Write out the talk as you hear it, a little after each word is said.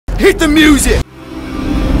Hit the music!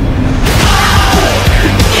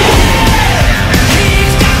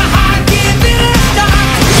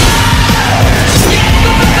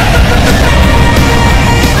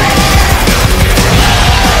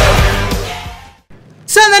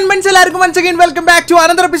 So then once again welcome back to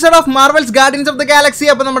another episode of Marvel's Guardians of the Galaxy.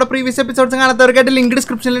 അപ്പോൾ നമ്മുടെ previous episodes കാണാത്തവർക്കായിട്ട് link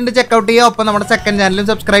ഡിസ്ക്രിപ്ഷനിലുണ്ട്, checkout ചെയ്യുക. ഒപ്പം നമ്മുടെ second ചാനലും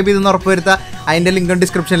subscribe ചെയ്തെന്ന് ഉറപ്പുവരുത്തുക. അതിൻ്റെ ലിങ്കും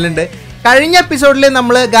ഡിസ്ക്രിപ്ഷനിലുണ്ട്. കഴിഞ്ഞ എപ്പിസോഡിൽ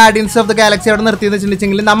നമ്മൾ ഗാർഡിയൻസ് ഓഫ് ദ ഗാലക്സി അവിടെ നിർത്തിയെന്ന്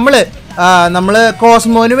വെച്ചിട്ടുണ്ടെങ്കിൽ നമ്മൾ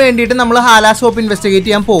കോസ്മോന് വേണ്ടിയിട്ട് നമ്മൾ ഹാലാ സോപ്പ് ഇൻവെസ്റ്റിഗേറ്റ്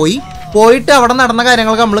ചെയ്യാൻ പോയിട്ട് അവിടെ നടന്ന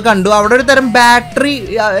കാര്യങ്ങളൊക്കെ നമ്മൾ കണ്ടു. അവിടെ ഒരു തരം ബാറ്ററി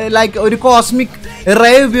ലൈക്ക് ഒരു കോസ്മിക്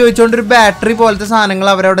റേ ഉപയോഗിച്ചുകൊണ്ട് ഒരു ബാറ്ററി പോലത്തെ സാധനങ്ങൾ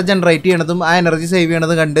അവരവിടെ ജനറേറ്റ് ചെയ്യണതും ആ എനർജി സേവ്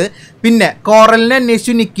ചെയ്യണതും കണ്ട്. പിന്നെ കോറലിനെ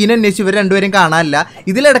അന്വേഷിച്ചു, നിക്കിനെ അന്വേഷിച്ചു. ഇവർ രണ്ടുപേരും കാണാനില്ല.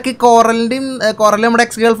 ഇതിലിടയ്ക്ക് കോറൽ നമ്മുടെ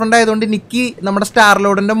എക്സ് ഗേൾ ഫ്രണ്ട് ആയതുകൊണ്ട് നിക്കി നമ്മുടെ സ്റ്റാർ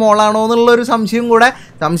ലോഡിൻ്റെ മോളാണോ എന്നുള്ളൊരു സംശയം കൂടെ,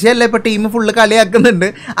 സംശയമല്ല, ഇപ്പോൾ ടീം ഫുള്ള് കളിയാക്കുന്നുണ്ട്.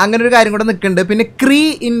 അങ്ങനെ ഒരു കാര്യം കൂടെ നിൽക്കുന്നുണ്ട്. പിന്നെ ക്രീ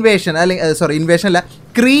ഇൻവേഷൻ ഇൻവേഷൻ അല്ല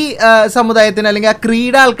ക്രീ സമുദായത്തിന് അല്ലെങ്കിൽ ആ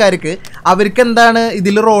ക്രീയുടെ ആൾക്കാർക്ക് അവർക്ക് എന്താണ്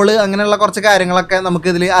ഇതിൽ റോള്, അങ്ങനെയുള്ള കുറച്ച് കാര്യങ്ങളൊക്കെ നമുക്ക്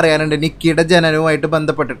ഇതിൽ അറിയാനുണ്ട് നിക്കിയുടെ ജനനവുമായിട്ട്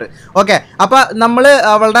ബന്ധപ്പെട്ടിട്ട്. ഓക്കെ, അപ്പോൾ നമ്മൾ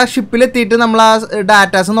അവളുടെ ഷിപ്പിലെത്തിയിട്ട് നമ്മൾ ആ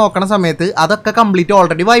ഡാറ്റാസ് നോക്കണ സമയത്ത് അതൊക്കെ കംപ്ലീറ്റ്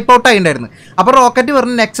ഓൾറെഡി വൈപ്പ് ഔട്ട് ആയിട്ടുണ്ടായിരുന്നു. അപ്പോൾ റോക്കറ്റ്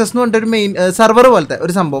പറഞ്ഞ നെക്സസ് എന്ന് പറഞ്ഞിട്ടൊരു മെയിൻ സെർവർ പോലത്തെ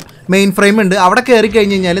ഒരു സംഭവം, മെയിൻ ഫ്രെയിം ഉണ്ട്. അവിടെ കയറി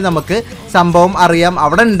കഴിഞ്ഞ് കഴിഞ്ഞാൽ നമുക്ക് സംഭവം അറിയാം,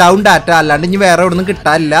 അവിടെ ഉണ്ടാവും ഡാറ്റ, അല്ലാണ്ട് ഇനി വേറെ എവിടെ നിന്നും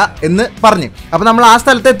കിട്ടാനില്ല എന്ന് പറഞ്ഞു. അപ്പോൾ നമ്മൾ ആ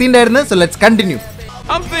സ്ഥലത്ത് എത്തിയിട്ടുണ്ടായിരുന്നു. So let's continue.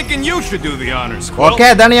 I'm thinking you should do the honors. Okay,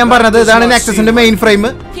 അതാണ് ഞാൻ പറഞ്ഞത്. ഇതാണ് നെക്സസിന്റെ main frame.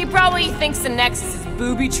 He probably thinks the Nexus is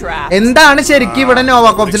booby trapped. എന്താണ് ശരിക്കും ഇവിടെ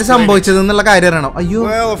നോവാ കോപ്സിൽ സംഭവിച്ചത് എന്നുള്ള കാര്യം അറിയണം. അയ്യോ,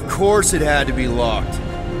 Well, of course it had to be locked.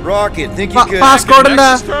 Rocket, think you could? Passcode എന്താ?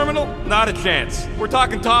 Terminal? Not a chance. We're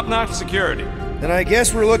talking top-notch security. Then I guess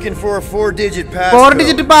we're looking for a 4-digit passcode.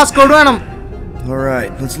 4-digit passcode വേണം. All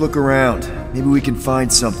right, let's look around. Maybe we can find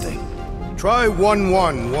something. Try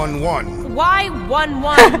 1111. Why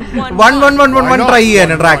 1111? 1111 try ചെയ്യാൻ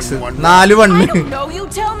ഡ്രാക്സ് 41. I don't know, you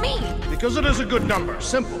tell me. Because it is a good number,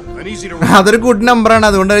 simple and easy to അതൊരു good number ആണ്,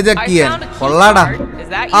 അതുകൊണ്ട് check ചെയ്യാൻ കൊള്ളാടാ.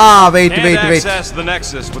 Wait access the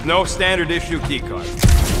Nexus with no standard issue keycard.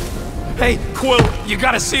 Hey, Quill, you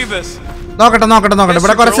gotta see this. നോക്കട്ടെ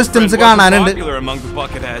ഇവിടെ കുറെ systems കാണാനുണ്ട്.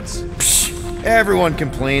 Everyone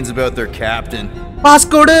complains about their captain.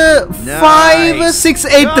 Passcode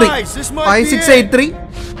 5683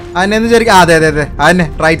 അതിനെന്ന് വിചാരിക്കും. അതെ അതന്നെ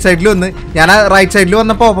റൈറ്റ് സൈഡിൽ വന്ന് ഞാൻ റൈറ്റ് സൈഡിൽ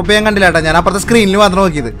വന്ന പോപ്പപ്പ് ഞാൻ കണ്ടില്ല കേട്ടോ. ഞാൻ അപ്പുറത്തെ സ്ക്രീനിൽ മാത്രം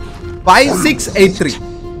നോക്കിയത്. 5683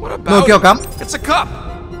 നോക്കി നോക്കാം.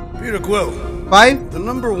 Peter Quill. 5 The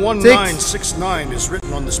number 1969 is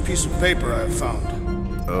written on this piece of paper I have found.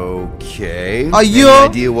 Okay. Ayyo.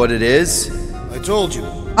 Any idea what it is? I told you.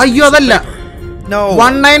 അയ്യോ അതല്ല. No.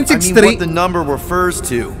 1963. I mean what the number refers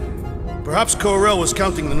to. Perhaps Corell was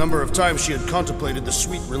counting the number of times she had contemplated the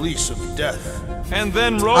sweet release of death. And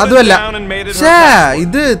then wrote it down and made it her password.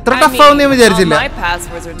 ഇത് ഇത്ര tough ആവുമെന്ന് ഞാൻ വിചാരിച്ചില്ല. My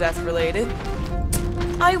passwords are death related.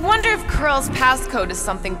 I wonder if Corell's passcode is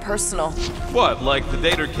something personal. What, like the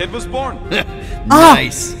date her kid was born?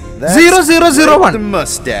 Nice. 0001. The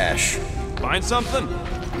mustache. Find something?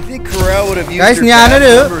 You think Corell would have used Guys, her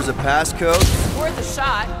number as a passcode? Worth a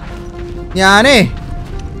shot. ഞാനേ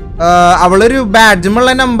അവളൊരു ബാഡ്ജുമുള്ള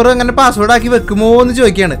number അങ്ങനെ password ആക്കി വെക്കുമോ എന്ന്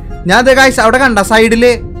ചോദിക്കുകയാണ് ഞാൻ. അതെ guys, അവിടെ കണ്ട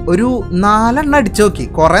സൈഡില് ഒരു 4 അടിച്ചു നോക്കി.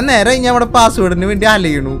 കുറെ നേരം ഞാൻ അവിടെ പാസ്വേഡിന് വേണ്ടി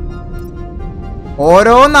അലയണു.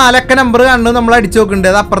 ഓരോ 4 അക്ക നമ്പർ കണ്ട് നമ്മൾ അടിച്ചു നോക്കുന്നുണ്ട്.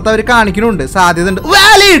 അത് അപ്പുറത്ത് അവർ കാണിക്കുന്നുണ്ട്. സാധ്യത ഉണ്ട്,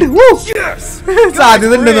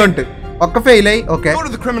 സാധ്യത ഉണ്ട് പറഞ്ഞിട്ട് ഒക്കെ ഫെയിലായി. ഓക്കെ,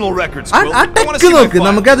 ആ ടെക്ക് നോക്ക്,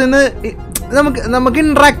 നമുക്ക്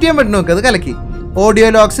ഇന്ററാക്ട് ചെയ്യാൻ പറ്റും. നോക്ക്, അത് കലക്കി. Audio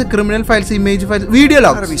logs, criminal files, image files, video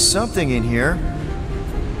logs.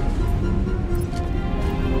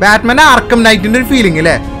 Batman ആർക്കം നൈറ്റിന്റെ ഒരു ഫീലിംഗ്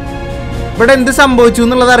അല്ലേ? ഇവിടെ എന്ത് സംഭവിച്ചു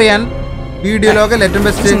എന്നുള്ളത് അറിയാൻ വീഡിയോ ലോഗ് അല്ലേ ഏറ്റവും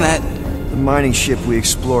best. The mining ship we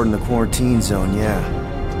explored in the quarantine zone, yeah.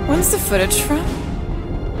 When's the footage from?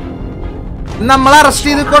 നമ്മൾ അറസ്റ്റ്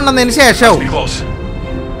ചെയ്ത് കൊണ്ടുവന്നതിന് ശേഷവും.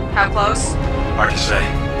 How close? Hard to say.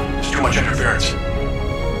 There's too much interference.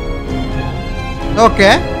 Okay,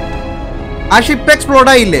 ആ ഷിപ്പ്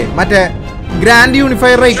എക്സ്പ്ലോർഡ് ആയില്ലേ മറ്റേ ഗ്രാൻഡ്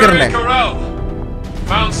യൂണിഫയർ റേക്കറിന്റെ.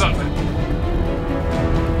 Found something.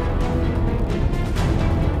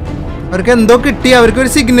 അവർക്ക് എന്തോ കിട്ടി, അവർക്ക് ഒരു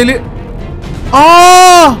signal.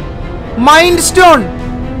 Mind stone,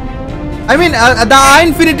 I mean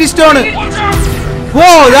infinity stone. ഓ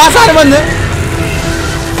ആ സാധനം വന്ന്.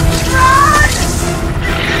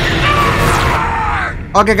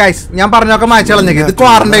 ഓക്കെ ഗൈസ്, ഞാൻ പറഞ്ഞൊക്കെ മായ്ച്ചു കളഞ്ഞേക്ക്. ഇത്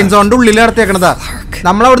ക്വാറന്റൈൻ സോണിന്റെ ഉള്ളിൽ നടത്തിയേക്കണതാ.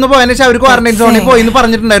 നമ്മൾ അവിടുന്ന് പോയതിനു ശേഷം അവർ ക്വാറന്റൈൻ സോണിൽ പോയി എന്ന്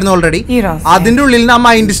പറഞ്ഞിട്ടുണ്ടായിരുന്നു ഓൾറെഡി. അതിന്റെ ഉള്ളിൽ നിന്ന് ആ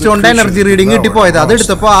മൈൻഡ് സ്റ്റോണിന്റെ എനർജി റീഡിങ് കിട്ടിപ്പോയത്. അത്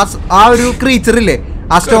എടുത്തപ്പോ ആ ഒരു ക്രീച്ചർ ഇല്ലേ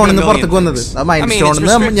ആ സ്റ്റോണിന്ന് പുറത്തേക്ക് വന്നത്, ആ മൈൻഡ്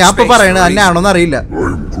സ്റ്റോണിന്ന് ഞാൻ ഇപ്പൊ പറയണത് തന്നെയാണോന്ന് അറിയില്ല.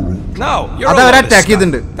 അത് അവർ അറ്റാക്ക്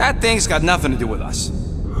ചെയ്തിട്ടുണ്ട്.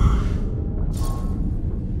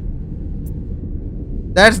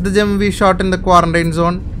 That's the gem we shot in the quarantine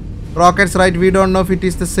zone. Rocket's right, we don't know if it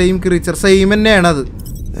is the same creature. Same enneയാണ് അത്.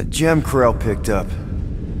 That gem Corell picked up.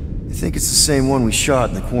 I think it's the same one we shot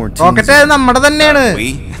in the quarantine Rocket zone. നമ്മുടെ തന്നെയാണ്. We?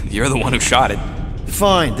 You're the one who shot it.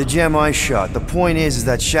 Fine, the gem I shot. The point is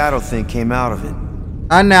that shadow thing came out of it.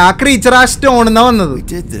 ആ creature ആ stone ന്നാ വന്നത്. We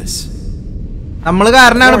did this. നമ്മൾ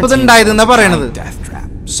കാരണമാണ് ഇപ്പോ ഉണ്ടായതെന്നാ പറയണത്. Death trap.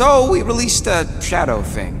 So we released a shadow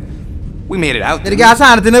thing. We made it out. എനിക്ക് ആ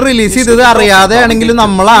സാധനത്തിനെ റിലീസ് ചെയ്തത് അറിയാതെ ആണെങ്കിലും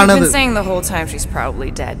നമ്മളാണ്. You've been saying the whole time she's probably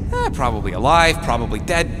dead. Probably alive, probably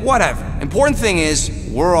dead, whatever. Important thing is,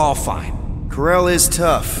 we're all fine. Corell is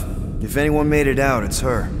tough. If anyone made it out, it's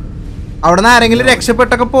her. അവിടെ നിന്ന് ആരെങ്കിലും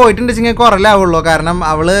രക്ഷപ്പെട്ടൊക്കെ പോയിട്ടുണ്ടെങ്കിൽ കുറലാവുള്ളൂ, കാരണം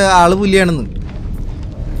അവള് ആള് പുലിയാണെന്ന്.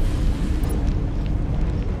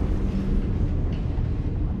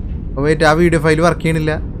 വെയിറ്റ്, ആ video file work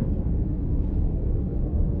ചെയ്യണില്ല.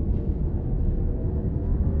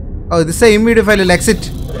 ഓ, ഇത് സെയിം വീഡിയോ ഫയൽ അല്ല. Exit.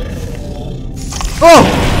 Oh,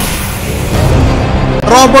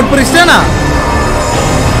 robot പ്രിസ്റ്റാണാ?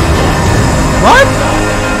 What?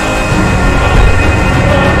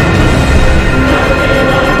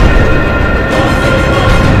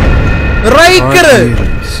 Raker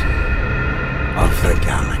of the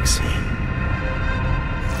galaxy.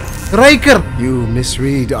 Raker. You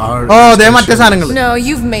misread our. Oh, they മറ്റേ സാധനങ്ങൾ. No,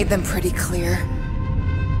 you've made them pretty clear.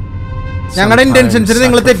 ഞങ്ങളുടെ ഇന്റൻഷൻസിനെ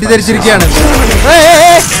നിങ്ങൾ തെറ്റിദ്ധരിച്ചിരിക്കുകയാണ്.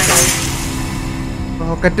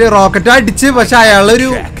 റോക്കറ്റ് അടിച്ച്, പക്ഷെ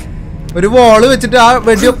അയാളൊരു വാള് വെച്ചിട്ട് ആ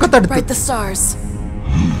വെടിയൊക്കെ തടുത്തു.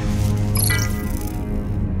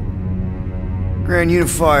 Grand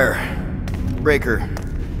UNIFIER RAKER,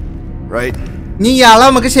 right? നീ ഇയാളെ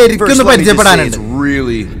നമുക്ക് ശരിക്കും ഒന്ന് പരിചയപ്പെടാനുണ്ട്. It's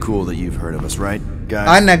really cool that you've heard of us, right?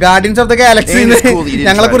 അന്നെ ഗാർഡിയൻസ് ഓഫ് ദ ഗാലക്സി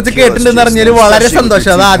ഞങ്ങളെ കുറിച്ച് കേട്ടിട്ടുണ്ടെന്ന് അറിഞ്ഞാൽ വളരെ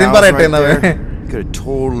സന്തോഷം. അത് ആദ്യം പറയട്ടെ. Could have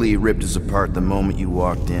totally ripped us apart the moment you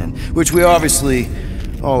walked in, which we obviously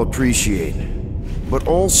all appreciate. But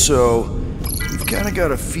also, we've kind of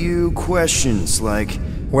got a few questions, like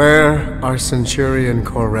where are Centurion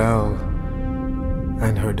Corell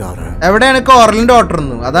and her daughter? എവിടെയാണ് കോറലിന്റെ daughter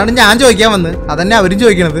എന്ന്? അതാണ് ഞാൻ ചോദിക്കാൻ വന്നത്. അതന്നെ അവരും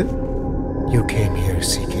ചോദിക്കണത്. You came here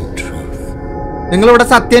seeking truth. നിങ്ങൾ ഇവിടെ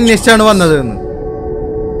സത്യം അന്വേഷിച്ചാണ് വന്നത് എന്ന്.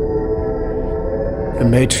 The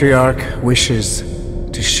matriarch wishes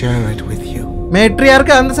to share it with you.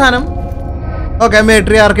 മേട്രിയാർക്ക് അതെന്താ സാധനം? ഓക്കെ,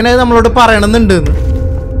 മേട്രിയാർക്കിനെ നമ്മളോട് പറയണമെന്നുണ്ട്,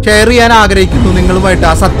 ഷെയർ ചെയ്യാൻ ആഗ്രഹിക്കുന്നു നിങ്ങളുമായിട്ട്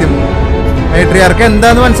ആ സത്യം. മേട്രിയാർക്ക്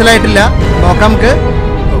എന്താന്ന് മനസ്സിലായിട്ടില്ല. നോക്കാം നമുക്ക്.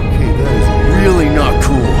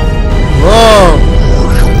 ഓ,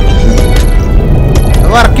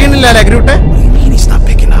 വർക്ക് ചെയ്യണില്ല അല്ലേ ഗ്രൂട്ടെ?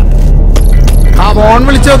 ഫോൺ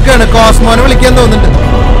വിളിച്ചു നോക്കാണ്. കോസ്മോനെ വിളിക്കാൻ തോന്നുന്നുണ്ട്.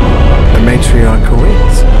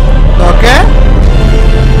 ഓക്കെ,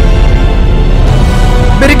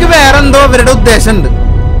 ഇവർക്ക് വേറെന്തോ ഇവരുടെ ഉദ്ദേശമുണ്ട്.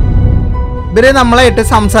 ഇവര് നമ്മളായിട്ട്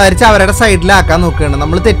സംസാരിച്ച് അവരുടെ സൈഡിലാക്കാൻ നോക്കുകയാണ്.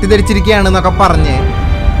 നമ്മൾ തെറ്റിദ്ധരിച്ചിരിക്കുകയാണെന്നൊക്കെ പറഞ്ഞ്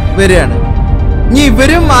വരികയാണ്. ഇനി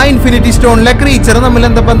ഇവരും ആ ഇൻഫിനിറ്റി സ്റ്റോണിലെ ക്രീച്ചറും തമ്മിൽ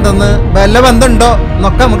എന്താ ബന്ധമെന്ന്, വല്ല ബന്ധമുണ്ടോ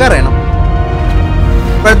എന്നൊക്കെ നമുക്ക് അറിയണം.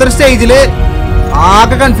 ഇപ്പോഴത്തെ ഒരു സ്റ്റേജില്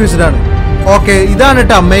ആകെ കൺഫ്യൂസ്ഡ് ആണ്. ഓക്കെ, ഇതാണ്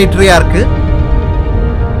കേട്ടോ മേട്രിയാർക്ക്.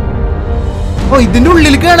 ഓ, ഇതിന്റെ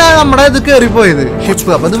ഉള്ളിലേക്കാണ് നമ്മുടെ ഇത് കയറിപ്പോയത്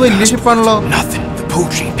ഷിപ്പ്. അപ്പൊ ഇത് വലിയ ഷിപ്പാണല്ലോ.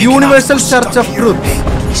 Universal Search of Truth.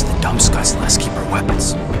 At least the dumbscuts let us keep our weapons.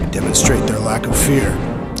 Demonstrate their lack of fear.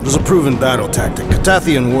 It was a proven battle tactic.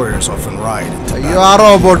 Catathian warriors often ride into battle. ആ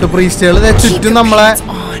robot പ്രീസ്റ്റുകൾ ചുറ്റും നമ്മളെ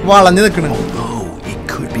വളഞ്ഞു നിൽക്കുന്നു. Although it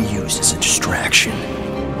could be used as a distraction.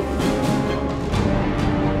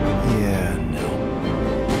 Yeah, no.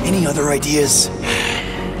 Any other ideas?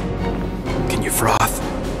 Can you froth?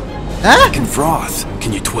 Huh? Can froth?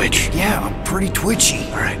 Can you twitch? Yeah, I'm pretty twitchy.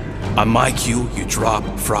 All right. On my cue, you drop,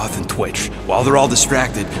 froth, and twitch. While they're all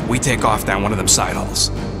distracted, we take off down one of them side halls.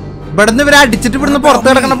 ഇവിടുന്ന് ഇവരെ അടിച്ചിട്ട് ഇവിടുന്ന് പുറത്ത്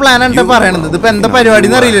കിടക്കുന്ന പ്ലാനാണ് പറയണത്. ഇതിപ്പോ എന്താ പരിപാടി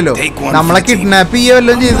എന്ന് അറിയില്ലല്ലോ. നമ്മളെ കിഡ്നാപ്പ് ചെയ്യുക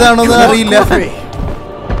വല്ലതും ചെയ്തതാണോ എന്ന് അറിയില്ല.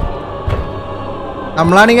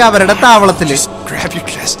 നമ്മളാണെങ്കിൽ അവരുടെ താവളത്തില്.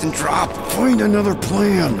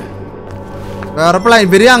 വേറെ പ്ലാൻ.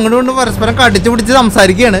 ഇവര് അങ്ങോട്ടും കൊണ്ട് പരസ്പരം കടിച്ചു പിടിച്ച്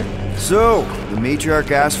സംസാരിക്കുകയാണ്. So, the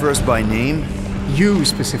matriarch asked for us by name? You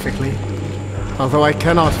specifically. Although I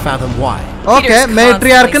cannot fathom why. Okay,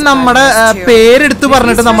 മേട്രിയാർക്ക് നമ്മുടെ പേരെടുത്ത്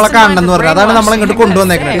പറഞ്ഞിട്ട് നമ്മളെ കാണണം എന്ന് പറഞ്ഞു. അതാണ് നമ്മൾ ഇങ്ങോട്ട്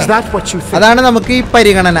കൊണ്ടുവന്നേക്കുന്നത്. അതാണ് നമുക്ക് ഈ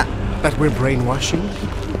പരിഗണന. That we're brainwashing?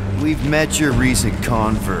 We've met your recent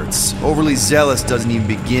converts. Overly zealous doesn't even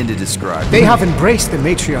begin to describe. They have embraced the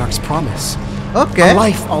matriarch's promise. Okay. A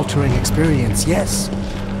life-altering experience, yes,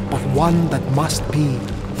 but one that must be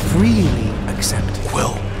freely accepted.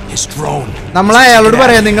 Will. നമ്മൾ അയാളോട്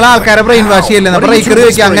പറയാം, നിങ്ങൾ ആൾക്കാരെ brain wash ചെയ്യല്ലേ. നമ്മൾ റേക്കർ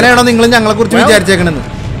ചോദിക്കാം, അങ്ങനെയാണോ നിങ്ങൾ ഞങ്ങളെ കുറിച്ച് വിചാരിച്ചേക്കണെന്ന്?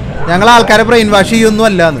 ഞങ്ങൾ ആൾക്കാരെ ബ്രെയിൻ വാഷ് ചെയ്യൊന്നും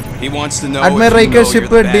അല്ലാന്ന്. Admiral Raker ship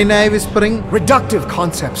deny whispering. Reductive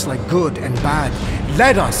concepts like good and bad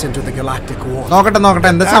led us into the galactic war. നോക്കട്ടെ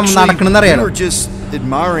എന്താ നടക്കണെന്ന് അറിയാലോ. We were just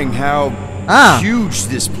admiring how huge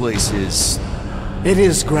this place is. It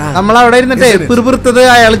is grand. നമ്മൾ അവിടെ ഇരുന്നിട്ട് പിറുപിറുത്തത്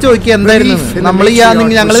അയാൾ ചോദിക്കുക എന്തായിരുന്നു നമ്മൾ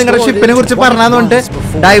ഞങ്ങൾ നിങ്ങളുടെ ഷിപ്പിനെ കുറിച്ച് പറഞ്ഞാന്ന് പറഞ്ഞിട്ട്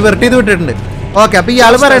ഡൈവേർട്ട് ചെയ്ത് വിട്ടിട്ടുണ്ട്. ഓക്കെ, അപ്പൊ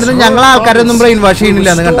ഇയാൾ പറയുന്നത് ഞങ്ങൾ ആൾക്കാരൊന്നും ബ്രെയിൻ വാഷ് ചെയ്യുന്നില്ല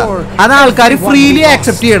എന്ന് കണ്ട. അത് ആൾക്കാർ ഫ്രീലി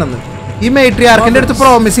ആക്സെപ്റ്റ് ചെയ്യണമെന്ന്. ഈ മെട്രിയാർക്കിന്റെ അടുത്ത്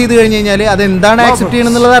പ്രോമിസ് ചെയ്ത് കഴിഞ്ഞ് കഴിഞ്ഞാൽ അതെന്താണ് ആക്സെപ്റ്റ്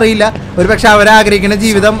ചെയ്യണമെന്നുള്ളത് അറിയില്ല. ഒരു പക്ഷെ അവരാഗ്രഹിക്കുന്ന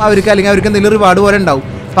ജീവിതം അവർക്ക് അല്ലെങ്കിൽ അവർക്ക് എന്തെങ്കിലും റിവാർഡ് പോലെ ഉണ്ടാവും.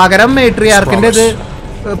 പകരം മെട്രിയാർക്കിന്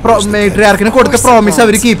കൊടുത്ത പ്രോമിസ്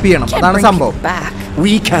അവർ കീപ്പ് ചെയ്യണം. അതാണ് സംഭവം.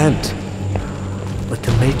 We can't. But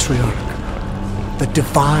the matriarch, the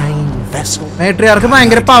divine vessel. മെട്രിയാർക്ക്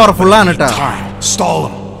ഭയങ്കര പവർഫുൾ ആണ് കേട്ടോ. Stall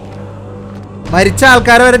him. മരിച്ച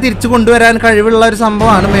ആൾക്കാരെ വരെ തിരിച്ചു കൊണ്ടുവരാൻ കഴിവുള്ള ഒരു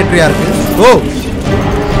സംഭവമാണ് മെട്രിയാർക്ക്. ഓ,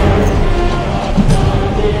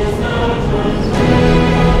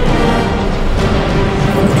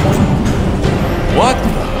 What?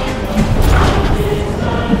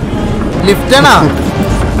 ലിഫ്റ്റാണോ?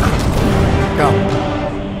 Come.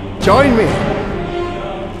 Join me.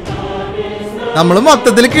 നമ്മള്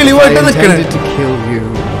മൊത്തത്തിൽ കിളി പോയിട്ട് നിൽക്കണേ. To kill you.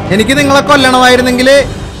 എനിക്ക് നിങ്ങളെ കൊല്ലണമായിരുന്നെങ്കിൽ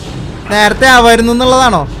നേരത്തെ ആവായിരുന്നു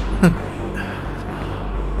എന്നുള്ളതാണോ?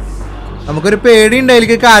 നമുക്കൊരു പേടിയുണ്ട്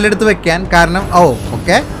അതിലേക്ക് കാലെടുത്ത് വെക്കാൻ. കാരണം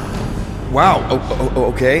okay. Wow.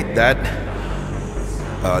 Okay.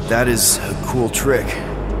 That is a cool trick.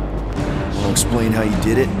 Want to explain how you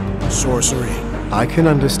did it? Sorcery. I can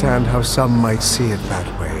understand how some might see it that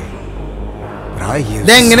way. But I use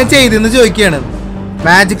ഇതെങ്ങനെ ചെയ്തെന്ന് ചോദിക്കുകയാണ്.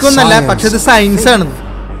 മാജിക് ഒന്നല്ല, പക്ഷെ ഇത് സയൻസ് ആണ്.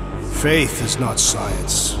 Faith is not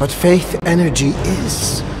science. But faith energy is.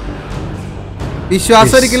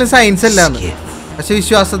 വിശ്വാസം ഒരിക്കലും science അല്ല, പക്ഷെ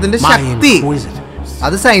വിശ്വാസത്തിന്റെ ശക്തി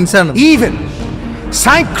അത് സയൻസ് ആണ്. Even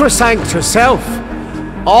Sacrosanct herself,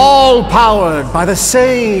 all powered by the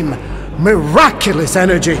same miraculous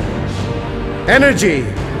energy. Energy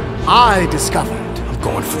I discovered. I'm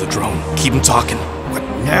going for the drone. Keep him talking. What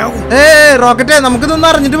now? Rocket, നമുക്കിതൊന്നും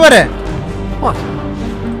അറിഞ്ഞിട്ട് പോരെ?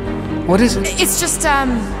 What is it? It's just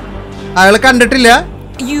അയാള് കണ്ടിട്ടില്ല.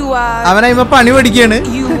 അവനയിമ പണി പഠിക്കാണ്.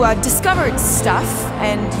 You discovered stuff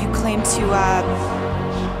and you claim to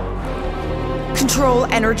control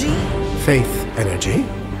energy. Faith energy.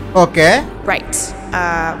 Okay. Right.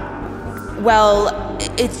 Well,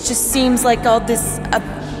 it just seems like all this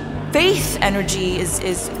faith energy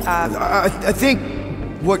is I think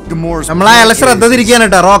what Gamora's നമ്മൾ അയാളെ ശ്രദ്ധ തിരിക്കാണ്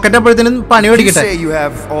കേട്ടോ. Rocket അപ്പോഴത്തേനും പണി പഠിക്കട്ടെ. You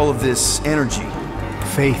have all of this energy.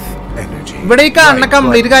 Faith energy. ഇവിടെ ഈ കാണുന്ന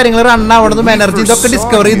കംപ്ലീറ്റ് കാര്യങ്ങൾ റൺ ആവണതും എനർജി ഇതൊക്കെ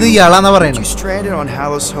ഡിസ്കവർ ചെയ്ത് ഇയാളാന്നാ പറയുന്നത്. You stranded on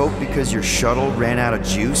Hallows Hope because your shuttle ran out of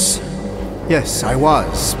juice? Yes, I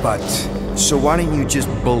was, but so why didn't you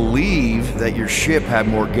just believe that your ship had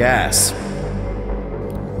more gas?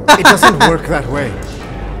 It doesn't work that way.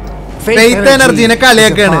 Faith എനർജീനെ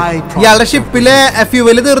കളിയാക്കാണ്. ഇയാളുടെ ഷിപ്പിലെ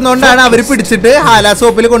fuel തീർന്നുകൊണ്ടാണ് അവര് പിടിച്ചിട്ട് challah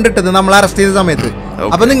സോപ്പിൽ കൊണ്ടിട്ടത് നമ്മൾ arrest ചെയ്ത സമയത്ത്.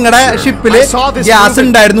 അപ്പൊ നിങ്ങളുടെ ഷിപ്പില് gas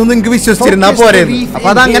ഉണ്ടായിരുന്നു നിങ്ങക്ക് വിശ്വസിച്ചിരുന്നാ പോരെ. അപ്പൊ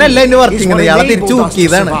അത് അങ്ങനെയല്ല എന്റെ വർക്കിംഗ്. ഇയാളെ തിരിച്ചു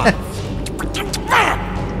നോക്കിയതാണ്.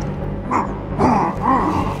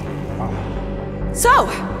 So,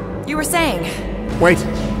 you were saying. Wait.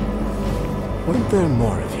 Weren't there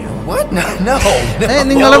more of you? What? No.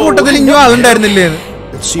 നിങ്ങളുടെ കൂട്ടത്തിൽ ഇനിയും ആളുണ്ടായിരുന്നില്ലേ?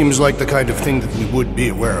 It seems like the kind of thing that we would be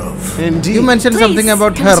aware of. Indeed. You mentioned something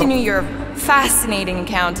about her. Continue your fascinating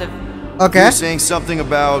account of. Okay. You're saying something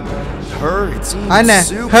about her? It seems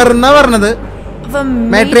super. Her എന്നാ പറഞ്ഞത്?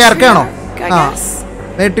 Matriarch ആണോ?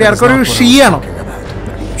 Matriarch ഒരു she ആണോ?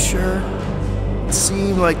 Are you sure? It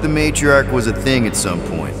seemed like the matriarch was a thing at some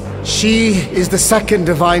point. She is the second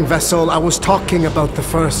divine vessel. I was talking about the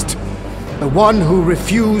first. The one who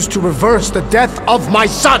refused to reverse the death of my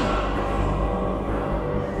son.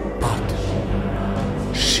 But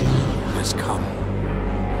she has come.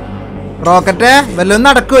 Rocket വല്ലതും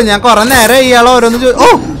നടക്കുവോ? ഞാൻ കുറെ നേരം ഇയാളെ ഓരോന്ന്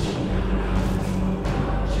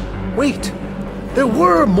Wait. There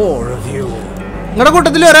were more of you. നിങ്ങളുടെ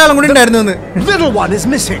കൂട്ടത്തിൽ ഒരാളും കൂടി ഉണ്ടായിരുന്നു. Little one is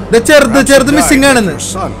missing. ചെറുത് മിസ്സിംഗ് ആണെന്ന്.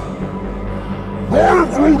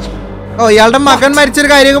 ഇയാളുടെ മകൻ മരിച്ചൊരു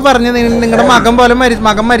കാര്യമൊക്കെ പറഞ്ഞു. നിങ്ങളുടെ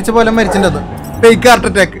മകൻ മരിച്ച പോലെ മരിച്ചിട്ടുണ്ട്. Fake heart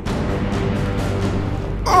attack.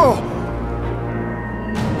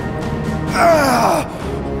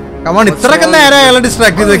 കമോൺ, ഇത്രയൊക്കെ നേരം അയാളെ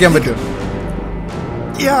ഡിസ്ട്രാക്ട് ചെയ്ത് വെക്കാൻ പറ്റും?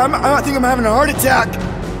 Yeah, I think I'm having a heart attack.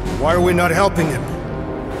 Why are we not helping him?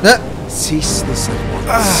 Cease this at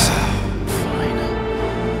once.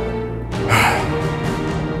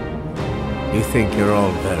 You think you're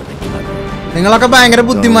all very clever. നിങ്ങളൊക്കെ ഭയങ്കര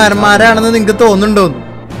ബുദ്ധിമാന്മാരാണെന്ന് നിങ്ങൾക്ക് തോന്നുന്നുണ്ടോ?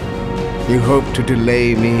 You hope to delay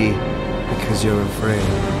me because you're afraid.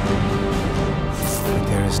 But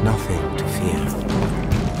there is nothing to fear.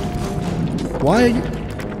 Why are you?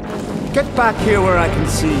 Get back here where I can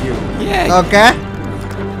see you. Okay.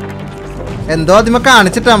 എന്തോ അതിമ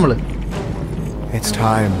കാണിച്ചിട്ടാ നമ്മള്. It's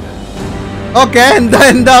time. Okay,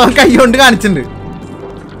 എന്താ കൈ കൊണ്ട് കാണിച്ചിട്ടുണ്ട്.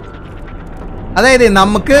 അതായത്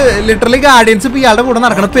നമുക്ക് ലിറ്ററലി ഗാർഡിയൻസ് ഇപ്പൊ ഇയാളുടെ കൂടെ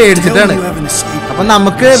നടക്കണ പേടിച്ചിട്ടാണ്. അപ്പൊ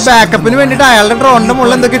നമുക്ക് ബാക്കപ്പിന് വേണ്ടിട്ട് അയാളുടെ ഡ്രോണിന്റെ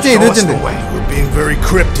മുകളിൽ എന്തൊക്കെ ചെയ്തു വെച്ചിട്ടുണ്ട്.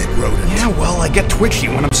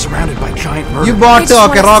 ഈ ബോട്ട്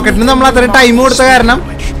ഓക്കെ റോക്കറ്റിന് നമ്മൾ അത്ര ടൈം കൊടുത്ത കാരണം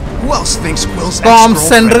കോം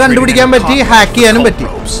സെന്റർ കണ്ടുപിടിക്കാൻ പറ്റി, ഹാക്ക് ചെയ്യാനും പറ്റി.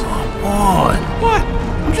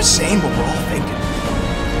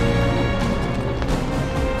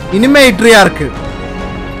 ഇനി മെയ്ട്രിയാർക്ക്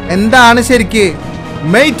എന്താണ് ശരിക്ക്?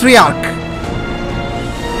 മെയ്ട്രിയാർക്ക്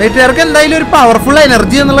എന്തായാലും ഒരു പവർഫുൾ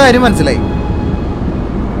എനർജി എന്നുള്ള കാര്യം മനസ്സിലായി.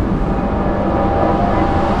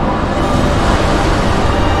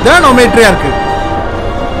 ഇതാണോ മെയ്ട്രിയാർക്ക്?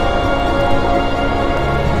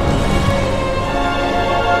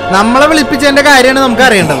 നമ്മളെ വിളിപ്പിച്ചതിന്റെ കാര്യമാണ് നമുക്ക്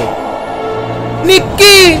അറിയേണ്ടത്.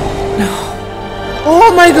 നിക്കി, ഓ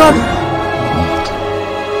മൈ ഗോഡ്,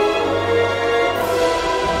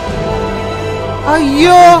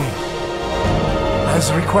 അയ്യോ. As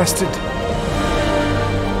requested,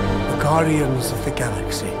 the Guardians of the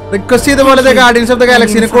Galaxy. Request ചെയ്ത പോലെ ഗാർഡിയൻസ് ഓഫ് ദ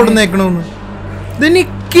ഗാലക്സിനെ കൊണ്ടുവന്നേക്കണോന്ന്. ഇത്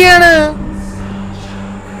നിക്കിയാണ്.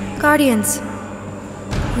 Guardians,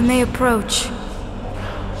 you may approach.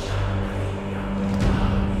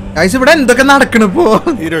 Guys ഇവിടെ എന്തൊക്കെ നടക്കണ ഇപ്പോ?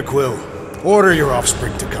 Peter Quill, order your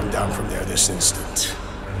offspring to come down from there this instant.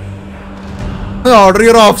 Order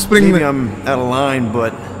your offspring. Maybe I'm out of line,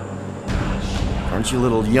 but aren't you a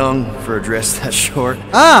little young for a dress that short?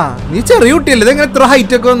 നീ ചെറിയ കുട്ടിയല്ലേ, ഇതെങ്ങനെ ഇത്ര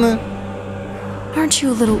height ഒക്കെ വന്ന്? Aren't you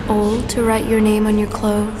a little old to write your name on your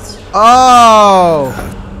clothes?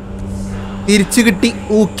 തിരിച്ചു കിട്ടി,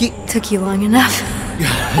 ഊക്കി. Took you long enough.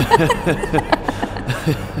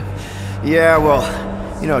 Yeah, well,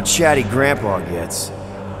 you know how chatty Grandpa gets.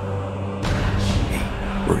 Hey,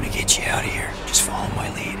 we're gonna get you out of here. Just follow my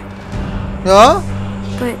lead.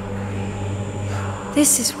 But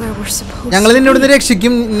this is where we're supposed to. ഞങ്ങൾ നിന്നോട്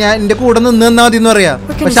രക്ഷിക്കും, ഞാൻ എന്റെ കൂടെ നിന്ന് തന്നാ മതി എന്ന് പറയാ.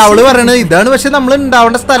 പക്ഷെ അവള് പറയണത് ഇതാണ്. പക്ഷെ നമ്മൾ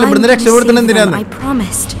ഉണ്ടാവേണ്ട സ്ഥലം ഇവിടുന്ന് രക്ഷപ്പെടുത്തണം എന്തിനാണ്?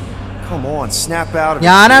 Come on, snap out of it.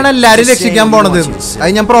 ഞാനാണ് എല്ലാരും രക്ഷിക്കാൻ പോണത്, അത്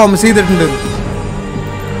ഞാൻ പ്രോമിസ് ചെയ്തിട്ടുണ്ട്.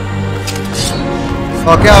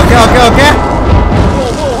 Okay okay okay okay.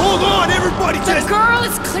 Hold on, everybody. The girl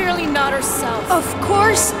is clearly not herself. Of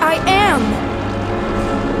course I am.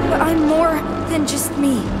 But I'm more than just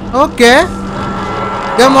me. Okay.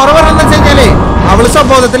 മുറ പറഞ്ഞെന്ന് വെച്ച് കഴിഞ്ഞാലേ അവള്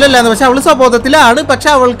സ്വബോധത്തിലല്ലാന്ന്. പക്ഷെ അവള് സ്വബോധത്തിലാണ്. പക്ഷെ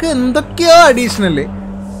അവൾക്ക് എന്തൊക്കെയോ അഡീഷണല്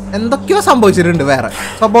എന്തൊക്കെയോ സംഭവിച്ചിട്ടുണ്ട്. വേറെ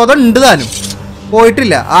സ്വബോധം ഉണ്ട് താനും,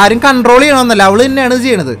 പോയിട്ടില്ല. ആരും കൺട്രോൾ ചെയ്യണമെന്നല്ല, അവള് തന്നെയാണ്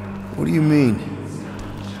ചെയ്യണത്. What do you mean?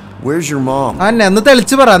 Where's your mom? അന്നെ ഒന്ന്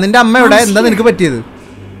തെളിച്ച് പറ, നിന്റെ അമ്മ എവിടെ? എന്താ നിനക്ക് പറ്റിയത്?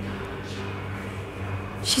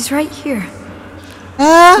 She's right here.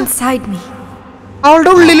 Inside me.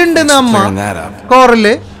 അവളുടെ ഉള്ളിലുണ്ടെന്ന് അമ്മ.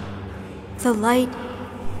 Coral. The light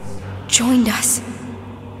joined us.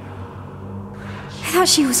 I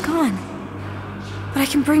thought she was gone, but I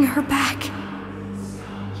can bring her back.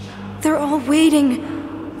 They're all waiting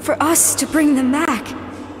for us to bring them back.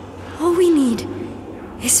 All we need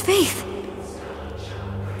is faith.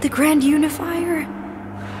 The Grand Unifier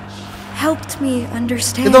helped me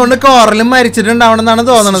understand. ഇതുകൊണ്ട് കോറലും മരിച്ചിട്ടുണ്ടാവണമെന്നാണ്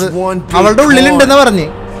തോന്നണത്. അവളുടെ ഉള്ളിലുണ്ടെന്ന് പറഞ്ഞ്.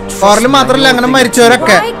 Coral മാത്രമല്ല, അങ്ങനെ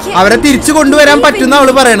മരിച്ചവരൊക്കെ അവരെ തിരിച്ചു കൊണ്ടുവരാൻ പറ്റുന്ന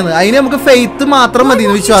അവള് പറയണത്. അതിന് നമുക്ക് ഫെയ്ത്ത് മാത്രം മതി,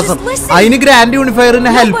 വിശ്വാസം. അതിന് ഗ്രാൻഡ്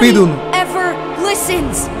യൂണിഫയറിനെ ഹെൽപ്പ് ചെയ്തു.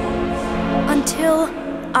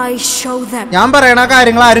 ഞാൻ പറയണ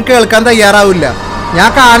കാര്യങ്ങൾ ആരും കേൾക്കാൻ തയ്യാറാവില്ല. ഞാൻ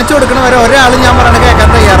കാണിച്ചു കൊടുക്കണവരെ ഒരാളും ഞാൻ പറയണ കേൾക്കാൻ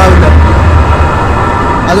തയ്യാറാവില്ല.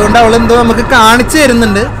 അതുകൊണ്ട് അവൾ എന്തോ നമുക്ക് കാണിച്ചു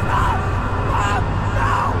തരുന്നുണ്ട്.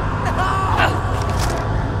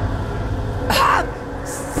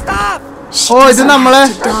 ഓ ഇത് നമ്മളെ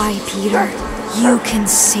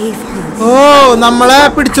നമ്മളെ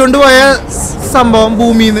പിടിച്ചോണ്ട് പോയ സംഭവം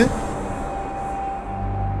ഭൂമിന്ന്.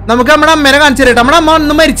 നമുക്ക് നമ്മുടെ അമ്മേനെ കാണിച്ചു തരട്ടെ. നമ്മുടെ അമ്മ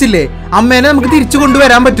ഒന്നും മരിച്ചില്ലേ, അമ്മേനെ നമുക്ക് തിരിച്ചു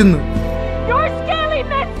കൊണ്ടുവരാൻ പറ്റുന്നു.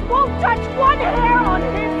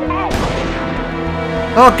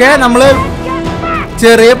 ഓക്കെ, നമ്മള്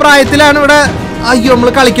ചെറിയ പ്രായത്തിലാണ് ഇവിടെ. അയ്യോ,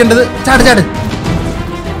 നമ്മള് കളിക്കേണ്ടത്. ചാട് ചാട്.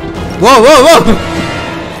 ഓ ഓ ഓ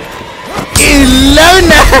ഇല്ല.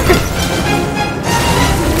 പിന്നെ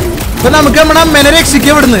ഇപ്പൊ നമുക്ക് നമ്മുടെ അമ്മേനെ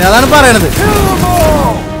രക്ഷിക്കപ്പെടുന്നു, അതാണ് പറയണത്.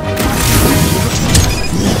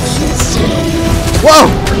 ഓ,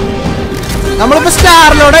 നമ്മളിപ്പോ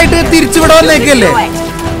സ്റ്റാറിലോടായിട്ട് തിരിച്ചുവിടെ വന്നേക്കല്ലേ.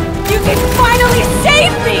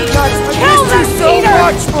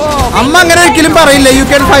 അമ്മ അങ്ങനെ ഒരിക്കലും പറയില്ല you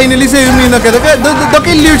can finally save me എന്നൊക്കെ.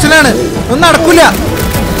 ഇതൊക്കെ ഇല്യൂഷനാണ്, ഒന്നും നടക്കൂല.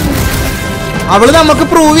 അവള് നമുക്ക്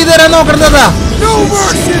പ്രൂവ് ചെയ്ത് തരാൻ നോക്കണതാ.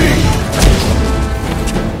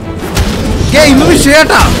 ഗെയിം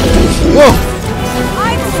വിഷയട്ടാ. ഓ,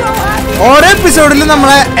 ഓരോ എപ്പിസോഡിലും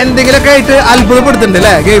നമ്മളെ എന്തെങ്കിലുമൊക്കെ ആയിട്ട് അത്ഭുതപ്പെടുത്തുന്നുണ്ട്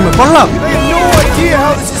അല്ലേ. ഗെയിം കൊള്ളാം.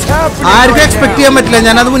 ആർക്കും എക്സ്പെക്ട് ചെയ്യാൻ പറ്റില്ല,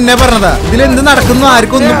 ഞാനത് മുന്നേ പറഞ്ഞതാ. ഇതിലെന്ത് നടക്കുന്നു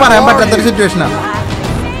ആർക്കും ഒന്നും പറയാൻ പറ്റാത്തൊരു സിറ്റുവേഷനാ.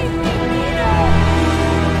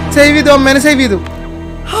 സേവ് ചെയ്തു അമ്മേനെ സേവ് ചെയ്തു.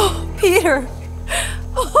 Peter.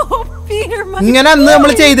 Oh, Peter, my ഇങ്ങനെ അന്ന്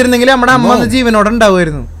നമ്മൾ ചെയ്തിരുന്നെങ്കിൽ നമ്മുടെ അമ്മ ജീവനോടെ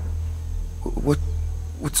ഉണ്ടാവുമായിരുന്നു.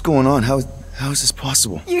 What's going on? How is this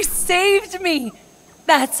possible? You saved me.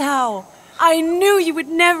 That's how. I knew you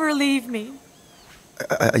would never leave me.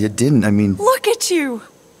 I didn't. I mean... Look at you.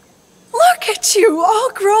 Look at you, all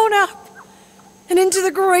grown up. And into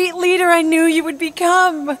the great leader I knew you would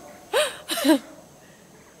become.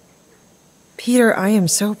 Peter, I am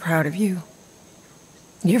so proud of you.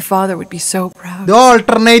 Your father would be so proud. The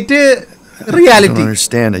alternate reality. I don't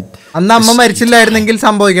understand. അന്ന് അമ്മ മരിച്ചില്ലായിരുന്നെങ്കിൽ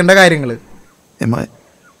സംഭവിക്കേണ്ട കാര്യങ്ങൾ. Am I...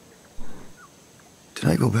 Did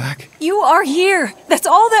I go back? You are here. That's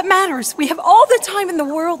all that matters. We have all the time in the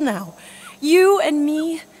world now. You and me.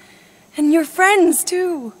 And your friends,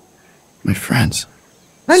 too. My friends?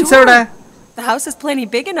 Sure. The house is plenty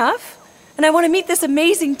big enough. And I want to meet this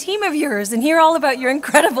amazing team of yours and hear all about your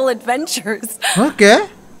incredible adventures. Okay.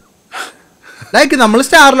 Like, നമ്മൾ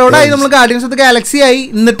സ്റ്റാറിലോടായി നമ്മൾ guardians of the Galaxy ആയി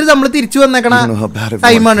എന്നിട്ട് നമ്മൾ തിരിച്ചു വന്നേക്കണ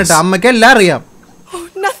ടൈമാണ് കേട്ടോ. അമ്മയ്ക്ക് എല്ലാം അറിയാം.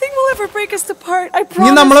 Nothing will ever break us apart. I promise.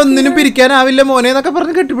 ഇനി നമ്മളൊന്നിനും പിരിക്കാനാവില്ല മോനെ എന്നൊക്കെ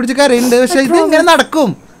പറഞ്ഞ് കെട്ടിപ്പിടിച്ച് കരയുന്നുണ്ട്. പക്ഷെ ഇത് എങ്ങനെ നടക്കും?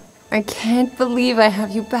 I can't believe I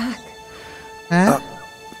have you back.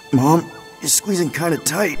 Mom, you're squeezing kind of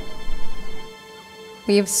tight.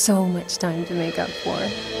 We have so much time to make up for.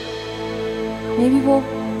 Maybe we'll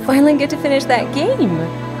finally get to finish that game.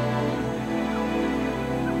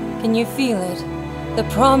 Can you feel it? The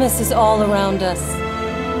promise is all around us.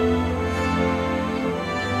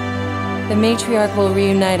 The matriarch will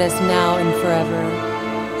reunite us now and forever.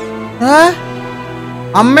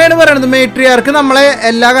 അമ്മയാണ് പറയുന്നത് മേട്രിയാർക്ക് നമ്മളെ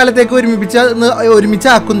എല്ലാ കാലത്തേക്കും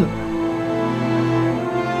ഒരുമിച്ചാക്കുന്നു.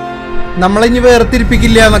 നമ്മളെ ഇനി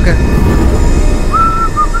വേർതിരിപ്പിക്കില്ല എന്നൊക്കെ.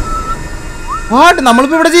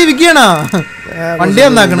 നമ്മളിപ്പോ ഇവിടെ ജീവിക്കുകയാണോ? വണ്ടി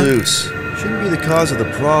നന്നാക്കണം.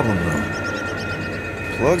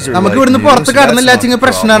 നമുക്ക് ഇവിടുന്ന് പുറത്ത് കടന്നില്ല ചിങ്ങ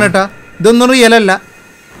പ്രശ്നമാണ് കേട്ടാ. ഇതൊന്നും റിയൽ അല്ല.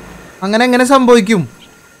 അങ്ങനെ എങ്ങനെ സംഭവിക്കും?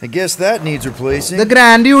 ഇത്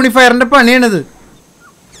ഗ്രാൻഡ് യൂണിഫയറിന്റെ പണിയാണിത്.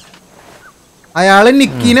 അയാള്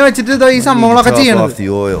നിക്കീനെ വെച്ചിട്ട് ഈ സംഭവങ്ങളൊക്കെ ചെയ്യണത്.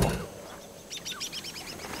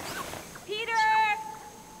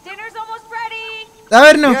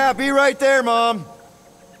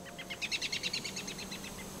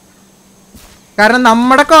 കാരണം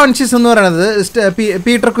നമ്മുടെ കോൺഷ്യസ് എന്ന് പറയുന്നത്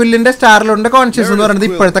പീറ്റർ ക്വില്ലിന്റെ സ്റ്റാർലോഡിന്റെ കോൺഷ്യസ് എന്ന് പറയുന്നത്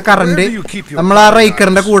ഇപ്പോഴത്തെ കറന്റ് നമ്മൾ ആ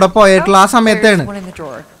റേക്കറിന്റെ കൂടെ പോയിട്ടുള്ള ആ സമയത്താണ്.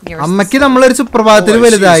 അമ്മയ്ക്ക് നമ്മളൊരു സുപ്രഭാതത്തിൽ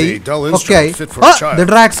വലുതായി ഒക്കെ ആയി.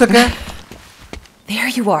 ഡ്രാക്സ് ഒക്കെ. There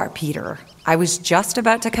you are, Peter. I was just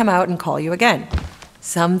about to come out and call you again.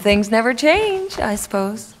 Some things never change, I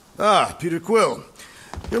suppose. Peter Quill.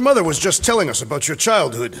 Your mother was just telling us about your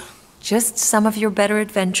childhood. Just some of your better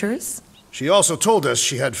adventures. She also told us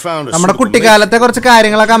she had found a നമ്മുടെ കുട്ടിക്കാലത്തെ കുറച്ച്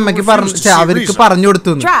കാര്യങ്ങളൊക്കെ അമ്മയ്ക്ക് അവർക്ക് പറഞ്ഞു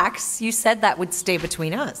കൊടുത്തു. Drax, you said that would stay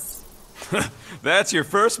between us. That's your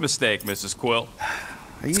first mistake, Mrs. Quill.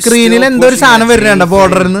 സ്ക്രീനിൽ എന്തോ ഒരു സാധനം വരുന്നുണ്ട്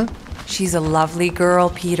ബോർഡറിന്ന്. She's a lovely girl,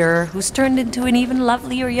 Peter, who's turned into an even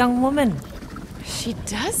lovelier young woman. She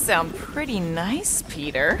does sound pretty nice,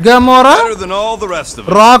 Peter. Gamora? Better than all the rest of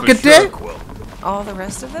them. Rocket? Sure, Quill. All the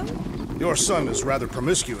rest of them? Your son is rather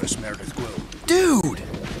promiscuous, Meredith Quill. Dude,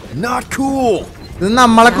 not cool. ഇത്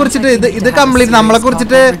നമ്മളെ കുറിച്ചിട്ട് ഇത് complete നമ്മളെ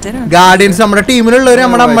കുറിച്ചിട്ട് guardians നമ്മുടെ ടീമിലുള്ളവര്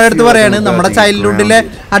നമ്മുടെ അമ്മയുടെ അടുത്ത് പറയാണ്. നമ്മുടെ ചൈൽഡ്ഹുഡിലെ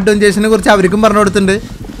അഡ്വഞ്ചേഴ്സിനെ കുറിച്ച് അവർക്കും പറഞ്ഞു കൊടുത്തിട്ടുണ്ട്.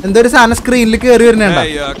 എന്തോ ഒരു സാധനം സ്ക്രീനിൽ കയറി വരുന്നുണ്ടോ?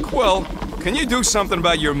 Hey, Quill, can you do something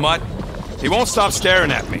about your mutt? He won't stop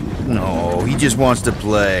staring at me. No, he just wants to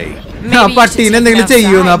play. പട്ടീനെ എന്തെങ്കിലും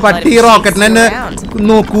ചെയ്യുന്ന പട്ടി റോക്കറ്റിനെ തന്നെ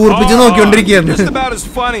കൂർപ്പിച്ച് നോക്കിക്കൊണ്ടിരിക്കുകയാണ്. Just about as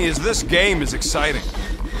funny as this game is exciting.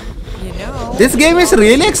 You know. This game is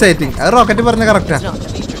really exciting. അത് rocket പറഞ്ഞ correct.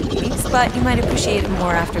 But you might appreciate it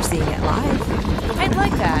more after seeing it live. I'd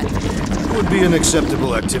like that. Would be an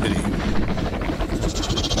acceptable activity.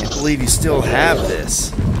 Can't believe you still have this.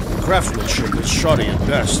 Craftsmanship is shoddy at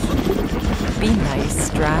best. Be nice,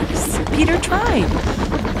 Drax. Peter tried.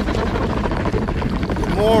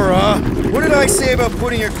 Gamora, what did I say about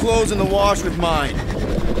putting your clothes in the wash with mine?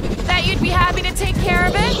 That you'd be happy to take care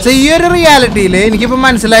of it? ഈ ഒരു റിയാലിറ്റിയിൽ എനിക്കിപ്പോ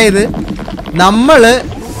മനസ്സിലായത് നമ്മള്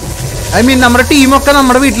നമ്മുടെ ടീമൊക്കെ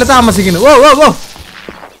നമ്മുടെ വീട്ടിൽ താമസിക്കുന്നു. ഓ ഓ ഓ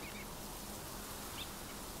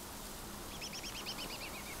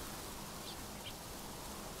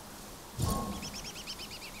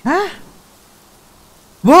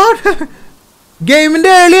ഗെയിമിന്റെ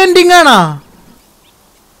ഏർലി എൻഡിങ് ആണോ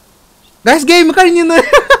ഗൈസ്? ഗെയിം കഴിഞ്ഞു.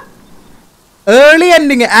 Early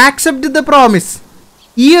ending. Accept the promise.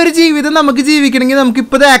 ഈ ഒരു ജീവിതം നമുക്ക് ജീവിക്കണമെങ്കിൽ നമുക്ക്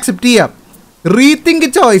ഇപ്പൊ ആക്സെപ്റ്റ് ചെയ്യാം. റീതിങ്ക്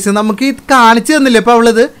ചോയ്സ് നമുക്ക് കാണിച്ചു തന്നില്ല ഇപ്പൊ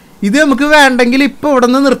അവളത്. ഇത് നമുക്ക് വേണ്ടെങ്കിൽ ഇപ്പൊ ഇവിടെ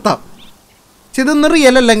നിന്ന് നിർത്താം. പക്ഷെ ഇതൊന്നും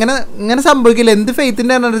റിയൽ അല്ല. ഇങ്ങനെ സംഭവിക്കില്ല. എന്ത്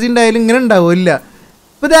ഫെയ്ത്തിന്റെ എനർജി ഉണ്ടായാലും ഇങ്ങനെ ഉണ്ടാവില്ല.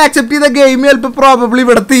 But they accept the game will probably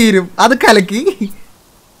be the That's kalaki.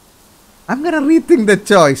 I'm gonna rethink the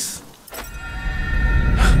choice.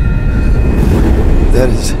 That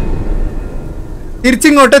is... You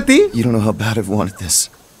don't know how bad I've wanted this.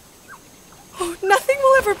 Oh, nothing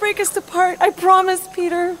will ever break us apart. I promise,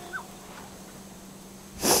 Peter.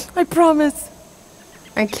 I promise.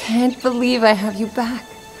 I can't believe I have you back.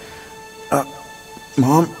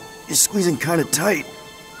 Mom, you're squeezing kind of tight.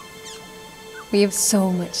 We have so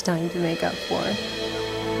much time to make up for.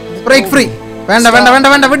 Break free. Vanda.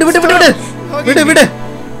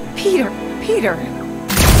 Peter.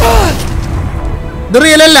 The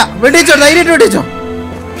real Ella.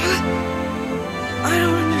 I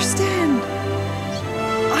don't understand.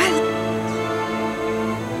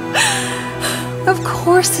 Of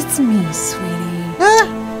course it's me, sweetie.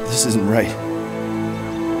 This isn't right.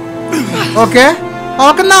 Okay.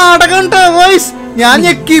 Okay, naadakanta voice. ഞാൻ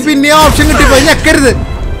ഞെക്കി പിന്നെ option കിട്ടിയപ്പോ ഞെക്കരുത്.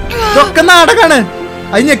 ഇതൊക്കെ നാടകാണ്.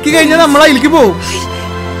 അത് ഞെക്കി കഴിഞ്ഞാൽ നമ്മൾ അതിലേക്ക് പോകും.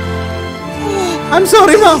 I'm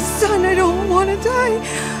sorry, Mom. Son, I don't want to die.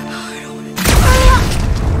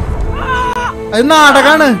 അത്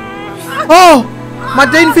നാടകാണ്. ഓ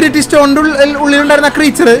മറ്റേ infinity സ്റ്റോണിന്റെ ഉള്ളിലുണ്ടായിരുന്ന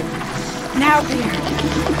creature. Now, Peter.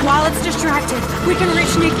 While it's distracted, we can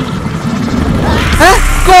reach Nikki.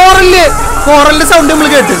 കോറലിന്റെ sound നമ്മൾ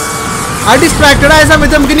കേട്ട്. ആ ഡിസ്ട്രാക്റ്റഡ് ആയ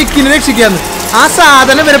സമയത്ത് നമുക്ക് നിക്കിനെ രക്ഷിക്കാന്ന്. ആ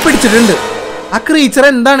സാധനം ഇവരെ പിടിച്ചിട്ടുണ്ട്. ആ ക്രീച്ചർ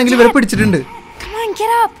എന്താണെങ്കിലും ഇവരെ പിടിച്ചിട്ടുണ്ട്. Come on,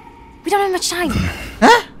 get up. We don't have much time.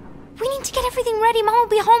 We need to get everything ready. Mom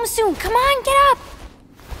will be home soon. Come on, get up.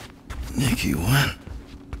 Nikki, what?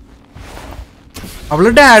 അവള്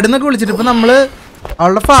ഡാഡ് എന്നൊക്കെ വിളിച്ചിട്ട് ഇപ്പൊ നമ്മള്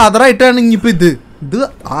അവളുടെ ഫാദർ ആയിട്ടാണ് ഇനിയിപ്പോ ഇത്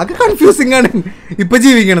ആകെ കൺഫ്യൂസിംഗ് ആണ് ഇപ്പൊ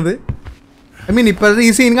ജീവിക്കണത്. ഐ മീൻ ഇപ്പൊ ഈ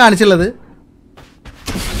scene കാണിച്ചുള്ളത്. I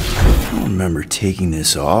don't remember taking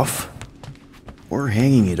this off or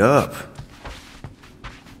hanging it up.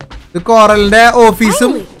 ഇത് കോറലിന്റെ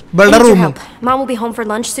ഓഫീസും ഇവളുടെ റൂമും. Mom will be home for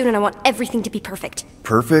lunch soon and I want everything to be perfect.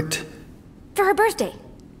 Perfect? For her birthday.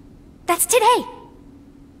 That's today.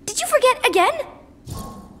 Did you forget again?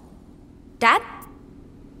 Dad?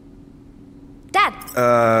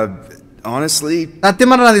 Honestly... സത്യം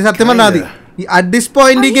പറഞ്ഞാ മതി. At this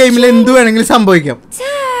point ഈ ഗെയിമിൽ എന്ത് വേണമെങ്കിലും സംഭവിക്കാം.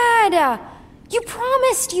 Dad! You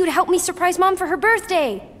promised you'd help me surprise Mom for her birthday.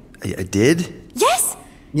 I did? Yes!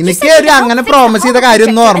 എനിക്ക് അങ്ങനെ പ്രോമിസ് ചെയ്ത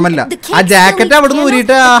കാര്യമൊന്നും ഓർമ്മയില്ല. ആ ജാക്കറ്റ് അവിടെ നിന്ന്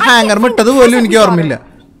ഊരിയിട്ട് ആ ഹാങ്ങർ ഇട്ടത് പോലും എനിക്ക് ഓർമ്മയില്ല.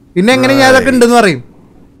 പിന്നെ എങ്ങനെ ഞാൻ അതൊക്കെ ഉണ്ടെന്ന് പറയും.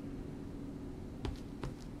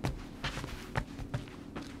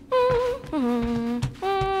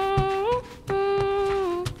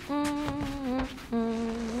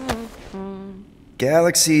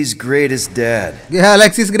 Galaxy's greatest dad.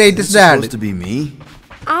 Galaxy's greatest dad. Supposed to be me?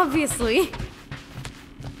 Obviously.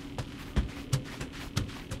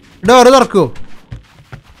 Door തുറക്കൂ.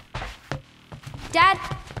 Dad,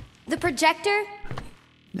 the projector?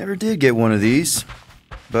 Never did get one of these.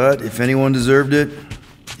 But if anyone deserved it,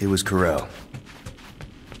 it was Corel.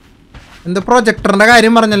 എന്താ പ്രൊജക്ടറിന്റെ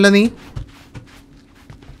കാര്യം പറഞ്ഞല്ലോ നീ?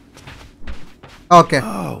 Okay.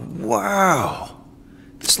 Oh, wow.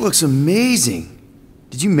 This looks amazing.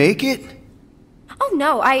 Did you make it? Oh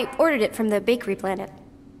no, I ordered it from the bakery planet.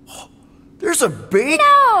 There's a bake?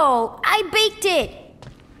 No, I baked it.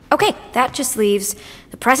 Okay, that just leaves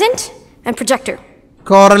the present and projector.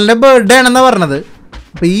 കോറലിന്റെ birthday ആണെന്നാ പറഞ്ഞത്.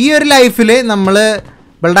 അപ്പൊ ഈ ഒരു ലൈഫില് നമ്മള്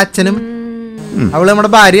ഇവളുടെ അച്ഛനും അവള്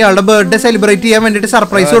നമ്മുടെ ഭാര്യ അവളുടെ ബർത്ത്ഡേ സെലിബ്രേറ്റ് ചെയ്യാൻ വേണ്ടിട്ട്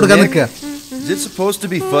സർപ്രൈസ് കൊടുക്കാൻ നിൽക്കുക. Is it supposed to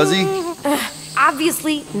be fuzzy?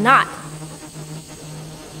 Obviously not.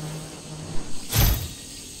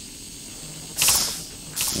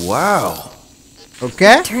 Wow.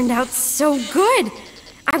 Okay. It turned out so good.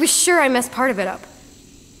 I was sure I messed part of it up.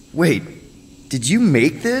 Wait, did you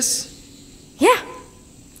make this? Yeah.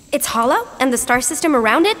 It's hollow and the star system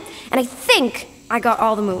around it, and I think I got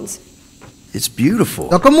all the moons. It's beautiful.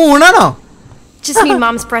 ഇതൊക്കെ മൂണാണോ? Just need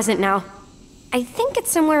Mom's present now. I think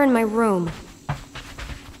it's somewhere in my room.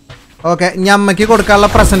 Okay, ഞമ്മക്ക് കൊടുക്കാനുള്ള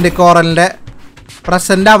present കോറലിന്റെ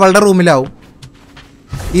present അവളുടെ റൂമിലാവും.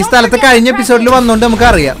 ഈ സ്ഥലത്ത് കഴിഞ്ഞ എപ്പിസോഡിൽ വന്നോണ്ട് നമുക്ക്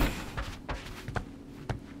അറിയാം.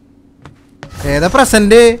 ഏതാ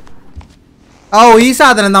പ്രസന്റ്? ഓ ഈ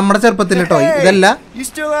സാധനം നമ്മുടെ ചെറുപ്പത്തിൽ കേട്ടോ. ഇതല്ല. You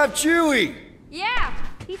still have Chewie. Yeah,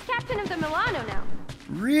 he's captain of the Milano now.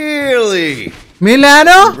 Really?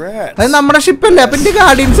 Milano? അത് നമ്മുടെ ഷിപ്പല്ലേ. അപ്പൊ എന്റെ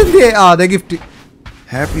ഗാർഡിയൻസ് എന്ത്? അതെ gift.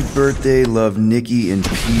 Happy birthday, love Nikki and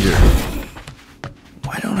Peter.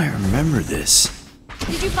 Why don't I remember this?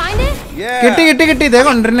 Did you find it? Yeah. കിട്ടി ഇതേ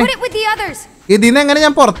കൊണ്ടുവരണേ. Put it with the others. ഇതിന്ന് എങ്ങനെ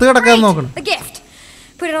ഞാൻ പുറത്ത് കിടക്കാൻ നോക്കണം? The gift.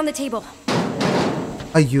 Put it on the table.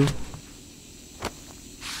 അയ്യോ.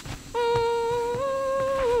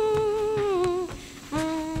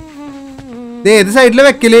 ഏത് സൈഡില്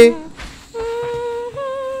വെക്കല്?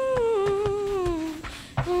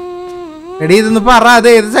 എടി ഇതൊന്ന് പറ, അത്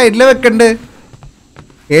ഏത് സൈഡിൽ വെക്കണ്ട്?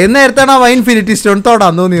 ഏത് നേരത്താണ് അവ ഇൻഫിനിറ്റി സ്റ്റോൺ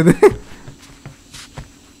തൊടാൻ തോന്നിയത്?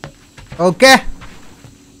 Okay,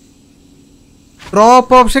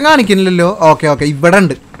 drop option കാണിക്കുന്നില്ലല്ലോ. Okay okay, ഇവിടെ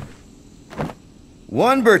ഉണ്ട്.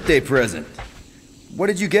 One birthday present. What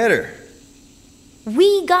did you get her? We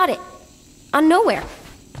got it. On Nowhere.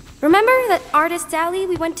 Remember that artist alley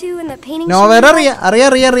we went to in the painting show? Nowhere, അറിയാ.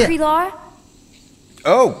 Pre-Laura?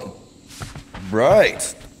 Oh, right.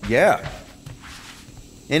 Yeah.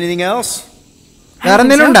 Anything else? വേറെ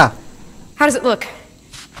എന്തെങ്കിലും ഉണ്ടാ? How does it look?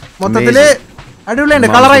 മൊത്തത്തില് അടിപൊളിയുണ്ട്,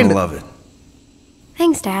 കളറായിട്ടുണ്ട്. Love it.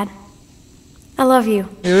 Thanks, Dad. I love you.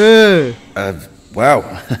 Wow.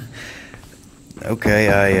 Okay,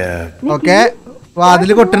 okay,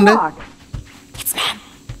 വാതില് കൊട്ടുണ്ട്. It's Ma'am.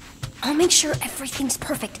 I'll make sure everything's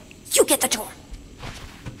perfect. You get the door.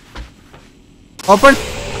 Open.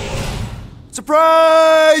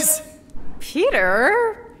 Surprise! Peter?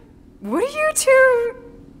 What are you two?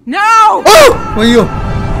 No! Oh! അയ്യോ,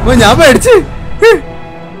 ഞാൻ പേടിച്ച്.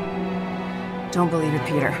 Don't believe it,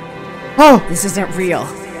 Peter. Oh, this isn't real.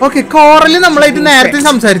 Okay, coral നമ്മളായിട്ട് നേരത്തെ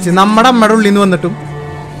സംസാരിച്ച്, നമ്മുടെ അമ്മയുടെ ഉള്ളിൽ നിന്ന് വന്നിട്ടും.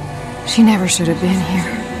 She never should have been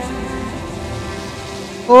here.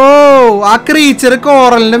 ഓ, ആ ക്രീച്ചർ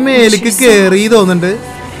കോറലിന്റെ മേലേക്ക് കേറി തോന്നുന്നുണ്ട്.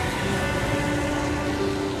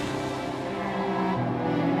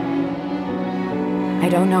 I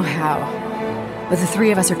don't know how, but the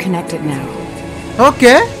three of us are connected now.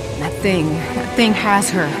 Okay. That thing has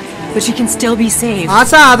her, but she can still be saved. ആ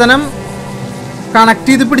സാധനം കണക്ട്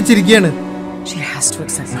ചെയ്ത് പിടിച്ചിരിക്കുകയാണ്. She has to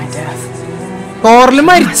accept my death. Coral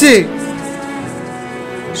മരിച്ച്,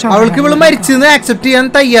 അവൾക്ക് ഇവള് മരിച്ചെന്ന് accept ചെയ്യാൻ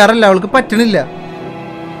തയ്യാറല്ല, അവൾക്ക് പറ്റണില്ല.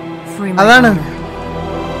 അതാണ്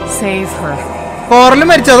കോറല്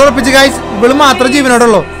മരിച്ചു, അത് ഉറപ്പിച്ച് ഗൈസ്. ഇവള് മാത്രം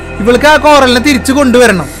ജീവനോടുള്ളൂ. ഇവൾക്ക് ആ കോറലിനെ തിരിച്ചു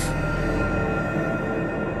കൊണ്ടുവരണം.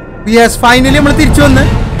 യെസ്, ഫൈനലി നമ്മൾ തിരിച്ചു വന്ന്.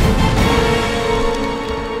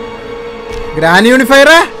 ഗ്രാൻഡ്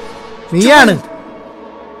യൂണിഫയറെ, നീയാണ്.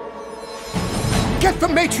 Get the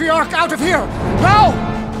matriarch out of here now!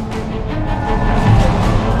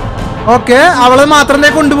 Okay, അവള് മാത്രം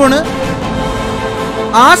കൊണ്ടുപോണ്.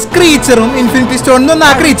 ആ സ്ക്രീച്ചറും ഇൻഫിനിറ്റി സ്റ്റോണിൽ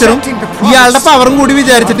ആ ക്രീച്ചറും ഇയാളുടെ പവറും കൂടി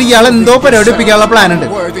വിചാരിച്ചിട്ട് ഇയാൾ എന്തോ പരിപാടി ഒപ്പിക്കാനുള്ള പ്ലാൻ ഉണ്ട്.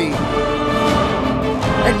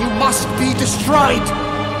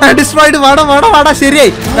 ഡിസ്ട്രോയിഡ്. വാടാ.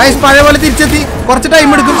 ശരിയായി ഗൈസ്, പഴയ പോലെ തിരിച്ചെത്തി. കുറച്ച് ടൈം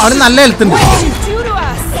എടുക്കും, അവന് നല്ല ഹെൽത്ത് ഉണ്ട്.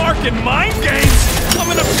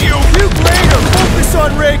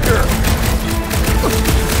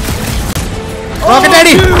 റോക്കറ്റ്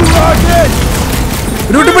അടി,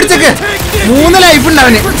 റൂട്ട് പിടിച്ചേക്ക്. 3 ലൈഫ് ഉണ്ട്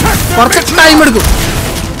അവന്, കുറച്ച് ടൈം എടുക്കും.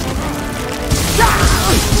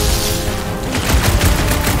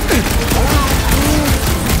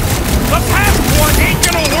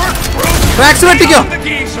 Tracks വെട്ടിക്കോ.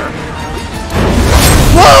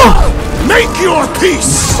 Make your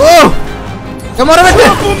peace. Oh, come on, വെട്ട്.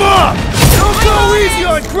 Don't go easy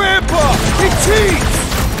on Grandpa. He cheats.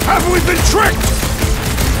 Have we been tricked?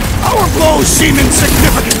 Our blows seem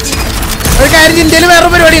insignificant. ഒരു കാര്യം, ഇന്ത്യയിൽ വേറെ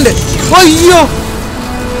പരിപാടി ഉണ്ട്. അയ്യോ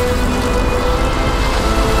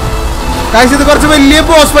കാശ്, ഇത് കുറച്ച് വലിയ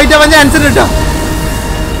ബോസ് ഫൈറ്റ് ആവാൻ ചാൻസ് ഉണ്ട് കേട്ടോ.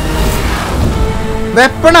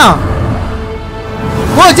 വെപ്പണോ?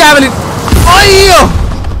 ഓ, ജാവലിൻ. അയ്യോ,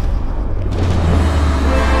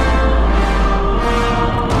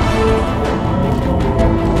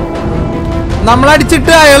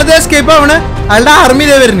 നമ്മളടിച്ചിട്ട് അയാളത് എസ്കേപ്പ് ആവണ്. അയാളുടെ ആർമി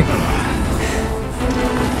ഇതേ വരുന്നു.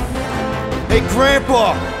 Hey, Grandpa,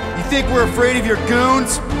 you think we're afraid of your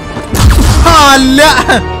goons? അല്ല,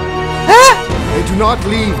 They do not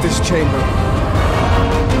leave this chamber.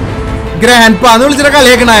 Grand പാന്ന് വിളിച്ചിട്ട്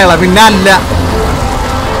കളിയാക്കണ അയാളാ. പിന്നെ അല്ല,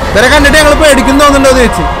 ഇവരെ കണ്ടിട്ട് ഞങ്ങൾ പേടിക്കുന്നു തോന്നുന്നുണ്ടോന്ന്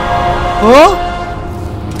ചോദിച്ചു. ഓ,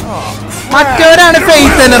 മറ്റവരാണ്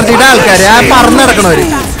ഫെയ്ത്ത് എനർജിയുടെ ആൾക്കാര്, ആ പറന്ന് നടക്കണവര്.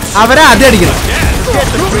 അവരെ ആദ്യം അടിക്കണം.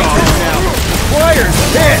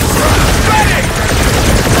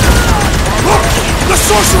 The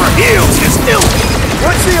sorcerer heals his ill.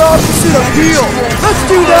 What's the opposite of heal? Let's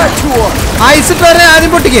do that to him. Ice ഇട്ടവരെ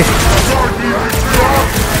ആദ്യം പൊട്ടിക്കേ.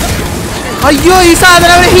 അയ്യോ, ഈ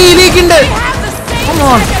സാധനം അവരെ ഹീലിക്കുണ്ട്.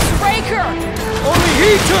 Only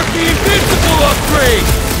he took the invincible upgrade.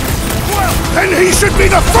 Well, then he should be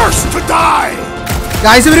the first to die.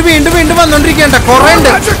 Guys, ഇവര് വീണ്ടും വന്നോണ്ടിരിക്കണ്ട. കൊറേ ഉണ്ട്.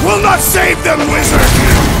 Magic will not save them, wizard.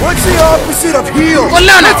 What's the opposite of heal?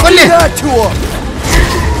 കൊല്ലാണ്, കൊല്ലേ. That to him.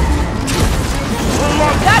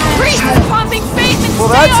 That priest is pumping faith and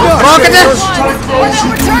rocket.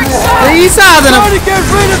 ഈ സാധനം Trying to get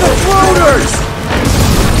rid of the floaters.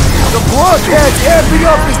 The blockhead's amping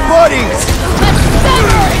up his buddies.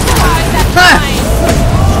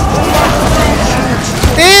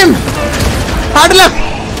 Team, hard luck.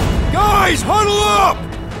 Guys, huddle up.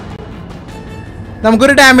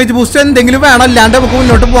 നമുക്കൊരു damage boost എന്തെങ്കിലും വേണം, അല്ലാണ്ട് നമുക്ക്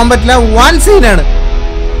മുന്നോട്ട് പോകാൻ പറ്റില്ല. വൺ സീനാണ്.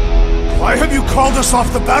 Why have you called us off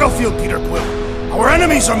the battlefield, Peter Quill? Our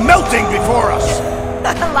enemies are melting before us.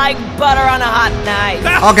 Like butter on a hot knife.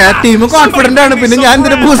 Okay, team confident ആണ്. പിന്നെ ഞാൻ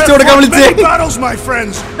എന്തിനാ ബൂസ്റ്റ് കൊടുക്കാൻ വിളിച്ചേ? Battles, my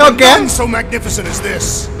friends. Okay. None so magnificent as this.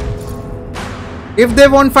 If they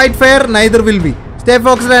won't fight fair, neither will we. Stay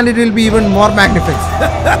focused and it will be even more magnificent.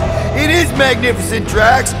 It is magnificent,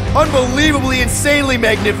 Drax. Unbelievably, insanely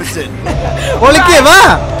magnificent. Okay, va.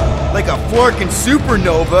 Like a flirking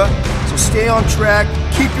supernova. So stay on track,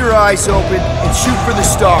 keep your eyes open, and shoot for the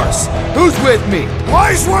stars. Who's with me?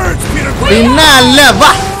 Wise words, Peter Quill. Pinnalla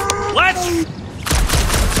va. Let's.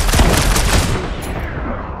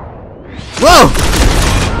 Whoa.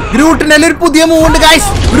 Groot nelle oru pudhiya move undu guys.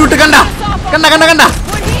 Groot kanda.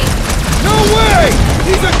 No way.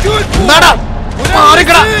 He's a good boy. Nada.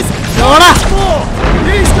 Marikada. Nora.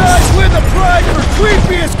 These guys win the prize for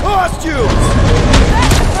creepiest costumes.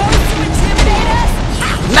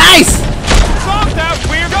 Nice. Stop that.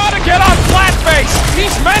 We're gonna get on Flatface.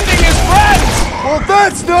 He's mending his friends. Well,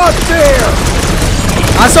 that's not fair.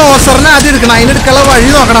 ആ സോസറിനെ ആദ്യം എടുക്കണം. അതിനെടുക്കാനുള്ള വഴി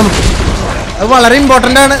നോക്കണം. അത് വളരെ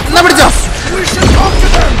important ആണ്. എന്നാ പിടിച്ചോ. We should talk to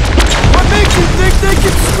them. What makes you think they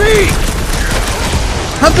can speak?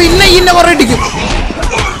 പിന്നെ ഇന്നെ കുറെ ഇടിക്കും.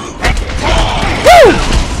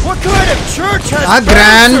 What kind of church has ആ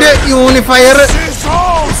grand യൂണിഫയർ This is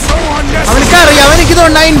all so unnecessary. അവനക്കറിയാം. അവനിക്ക്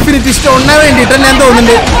തോന്നുന്ന ഇൻഫിനിറ്റി സ്റ്റോണിനെ വേണ്ടിയിട്ട് ഞാൻ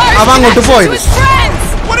തോന്നുന്നുണ്ട് അവ അങ്ങോട്ട് പോയത്.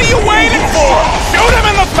 What are you waiting for? Shoot him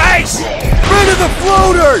in the face. Rid of the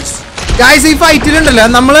floaters. Guys, ഈ ഫൈറ്റിലുണ്ടല്ലോ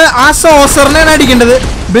നമ്മള് ആ സോസറിനെയാണ് അടിക്കേണ്ടത്.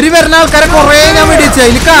 ഇവര് വരുന്ന ആൾക്കാരെ കൊറേ ഞാൻ വെടിവെച്ച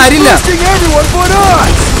അതിൽ കാര്യമില്ല. Boosting everyone but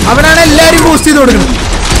us. അവനാണ് എല്ലാരും ബൂസ്റ്റ് ചെയ്ത് കൊടുക്കുന്നത്.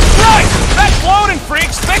 Right. That floating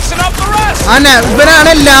freak's fixing up the rest. ഇവനാണ്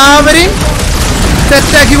എല്ലാവരെയും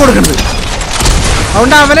സെറ്റാക്കി കൊടുക്കുന്നത്.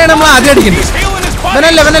 അതുകൊണ്ട് അവനെയാണ് നമ്മൾ ആദ്യം അടിക്കുന്നത്. He's healing his body.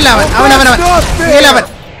 അവൻ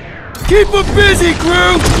Keep them busy,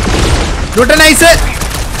 crew. ഗ്ലൂട്ടനൈസ്.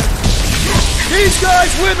 These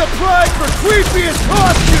guys win the prize for creepiest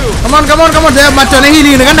costume. Come on. മറ്റോനെ heal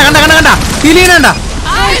ചെയ്യുന്നു. കണ്ട ഹീൽ ചെയ്യുന്നുണ്ട.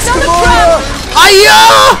 അയ്യോ.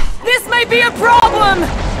 This might be a problem.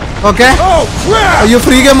 Okay. Oh crap! അയ്യോ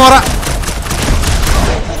free ഗെയിമോറ.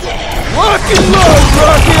 Lock and load,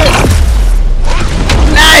 Rocket.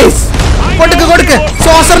 Nice. കൊടുക്ക്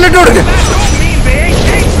സോസറിനിട്ട് കൊടുക്ക്.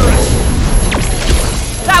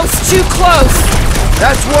 That was too close.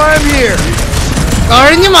 That's why I'm here.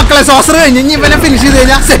 കഴിഞ്ഞു മക്കളെ, saucer കഴിഞ്ഞു. ഇനി ഇവനെ ഫിനിഷ് ചെയ്ത്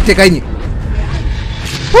കഴിഞ്ഞാൽ സെറ്റ് കഴിഞ്ഞു.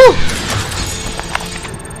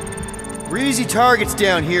 Easy targets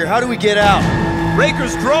down here. How do we get out?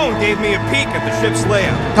 Raker's drone gave me a peek at the ship's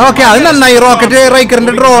layout. Okay, അത് നന്നായി. റോക്കറ്റ്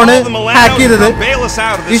റൈക്കറിന്റെ ഡ്രോണ് ഹാക്ക് ചെയ്തത്.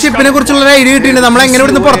 ഈ ഷിപ്പിനെ കുറിച്ചുള്ള ഒരു ഐഡിയ കിട്ടിയിട്ടുണ്ട്. നമ്മൾ എങ്ങനെ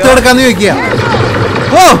ഇവിടുന്ന് പുറത്തു കിടക്കാന്ന് ചോദിക്കുക.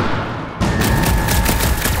 ഓ,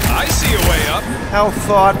 I see a way up. How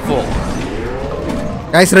thoughtful.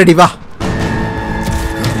 Guys ready വാ.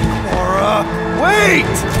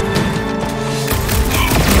 Wait!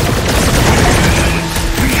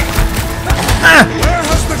 Where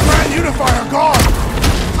has the Grand Unifier gone?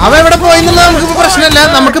 അവ എവിടെ പോയിന്നുള്ളത് നമുക്കിപ്പോ പ്രശ്നമില്ല.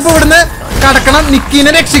 നമുക്കിപ്പോ ഇവിടുന്ന് കടക്കണം,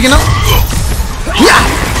 നിക്കീനെ രക്ഷിക്കണം.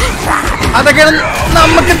 അതൊക്കെയാണ്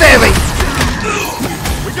നമുക്ക് Thewa.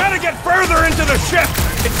 We gotta get further into the ship.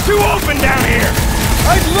 It's too open down here.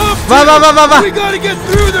 I'd love to. Va. We gotta get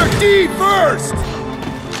through their key first.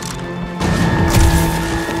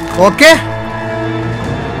 Okay.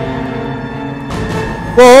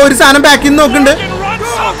 ഓ, ഒരു സാധനം ബാക്കിൽ നിന്ന് നോക്കുന്നുണ്ട്.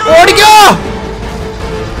 ഓടിക്കോ.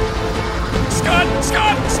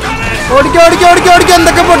 ഓടിക്കോ.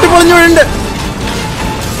 എന്തൊക്കെ പൊട്ടിപ്പൊളിഞ്ഞു വീഴുന്നുണ്ട്.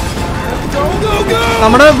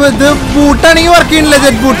 നമ്മുടെ ഇത് ബൂട്ടാണെങ്കിൽ വർക്ക് ചെയ്യണില്ല.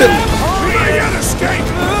 Jet boot.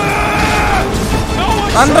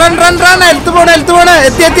 റൺ. എടുത്തു പോണ.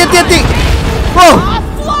 എത്തി. ഓ,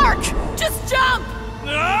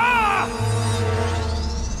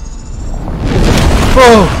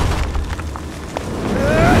 ഓ.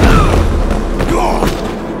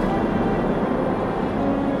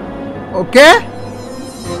 ഓക്കെ.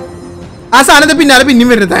 ആ സാധനത്തെ പിന്നാലെ പിന്നെയും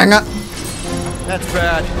വരുന്നത് തേങ്ങ. That's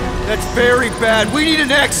bad. That's very bad. We need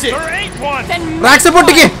an exit. There ain't one. റാക്സ്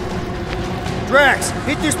പൊട്ടിക്ക്. Drax,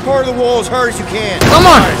 hit this part of the wall as hard as you can. Come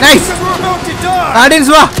on. Nice. Because we're about to die. Guardians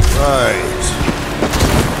വാ. Right.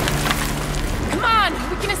 Come on,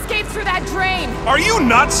 we can escape through that drain. Are you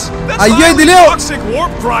nuts? That's Ayyo, highly ഇതില് toxic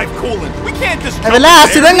warp drive coolant. We can't just jump അതല്ല in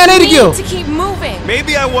acid there. എങ്ങനെ We ഇരിക്കോ? need to keep moving.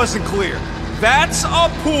 Maybe I wasn't clear. That's a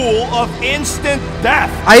pool of instant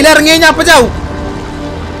death. അതിലിറങ്ങി കഴിഞ്ഞാൽ അപ്പൊ ചാവും.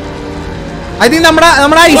 I think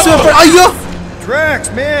നമ്മുടെ ice. അയ്യോ, Drax,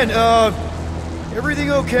 man, everything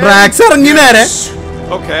okay? റാക്സ് ഇറങ്ങി നേരെ.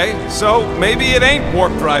 Okay, so maybe it ain't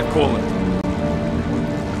warp drive coolant.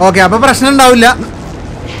 Okay, അപ്പൊ പ്രശ്നം ഉണ്ടാവില്ല.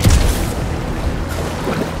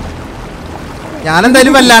 ഞാൻ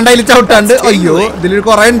എന്തായാലും വല്ലാണ്ട് അതിൽ ചവിട്ടാണ്ട് അയ്യോ ഇതിലൊരു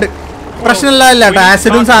കുറെ ഉണ്ട് പ്രശ്നമില്ല കേട്ടോ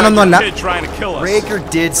ആസിഡും സാധനമൊന്നും അല്ല Raker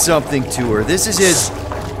did something to her. This is his...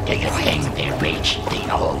 Do you think they reached the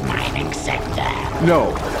old mining sector? No.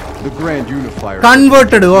 The Grand Unifier...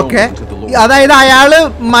 converted okay അതായത് അയാള്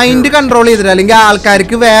മൈൻഡ് കൺട്രോൾ ചെയ്തിട്ട് അല്ലെങ്കിൽ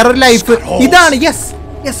ആൾക്കാർക്ക് വേറൊരു ലൈഫ് ഇതാണ് യെസ്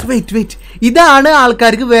വെയിറ്റ് ഇതാണ്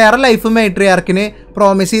ആൾക്കാർക്ക് വേറെ ലൈഫ് മെട്രിയാർക്കിന്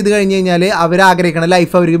പ്രോമിസ് ചെയ്ത് കഴിഞ്ഞ് കഴിഞ്ഞാൽ അവർ ആഗ്രഹിക്കുന്ന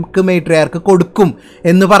ലൈഫ് അവർക്ക് മെട്രിയാർക്ക് കൊടുക്കും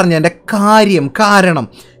എന്ന് പറഞ്ഞതിൻ്റെ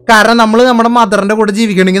കാരണം നമ്മൾ നമ്മുടെ മദറിൻ്റെ കൂടെ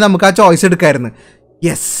ജീവിക്കണമെങ്കിൽ നമുക്ക് ആ ചോയ്സ് എടുക്കായിരുന്നു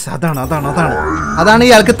യെസ് അതാണ്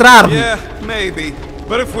ഇയാൾക്ക് ഇത്ര army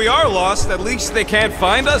But if we are lost, at least they can't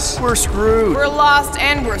find us. We're screwed. We're lost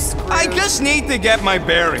and we're screwed. I just need to get my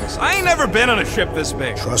bearings. I ain't never been on a ship this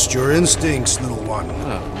big. Trust your instincts, little one.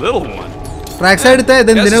 Little one? Tracks എടുത്ത് ഇത്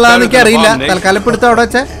എന്തിനുള്ളതാന്ന് എനിക്ക് അറിയില്ല തൽക്കാലം പിടുത്തം അവിടെ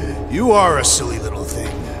വെച്ചേ You are a silly little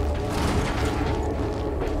thing.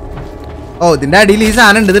 ഓ ഇതിന്റെ അടിയിൽ ഈ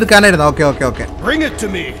സാധനം ഉണ്ട് ഇത് എടുക്കാനായിരുന്നു okay Bring it to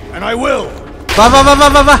me and I will.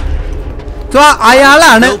 വാ സോ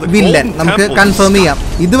അയാളാണ് വില്ലൻ നമുക്ക് കൺഫേം ചെയ്യാം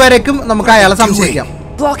ഇതുവരെക്കും നമുക്ക് അയാളെ സംശയിക്കാം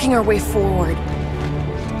Blocking our way forward.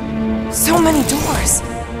 So many doors.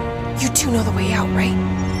 You do know the way out, right?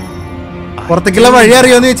 പുറത്തേക്കുള്ള വഴി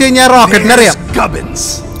അറിയോന്ന് വെച്ച് കഴിഞ്ഞാൽ റോക്കറ്റിന് അറിയാം Gubbins.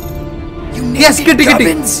 കിട്ടി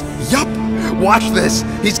Yup. Watch this.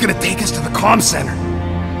 He's gonna take us to the comm center.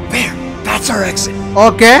 There. That's our exit.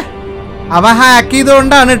 Okay അവ hack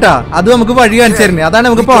ചെയ്തുകൊണ്ടാണ് കേട്ടോ അത് നമുക്ക് വഴി കാണിച്ചു തരുന്നത് അതാണ്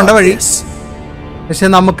നമുക്ക് പോകേണ്ട വഴി പക്ഷെ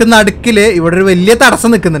നമുക്ക് നടുക്കില് ഇവിടെ ഒരു വലിയ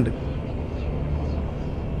തടസ്സം നിൽക്കുന്നുണ്ട്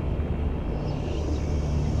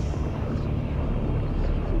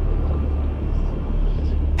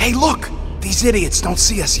Hey, look! These idiots don't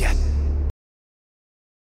see us yet.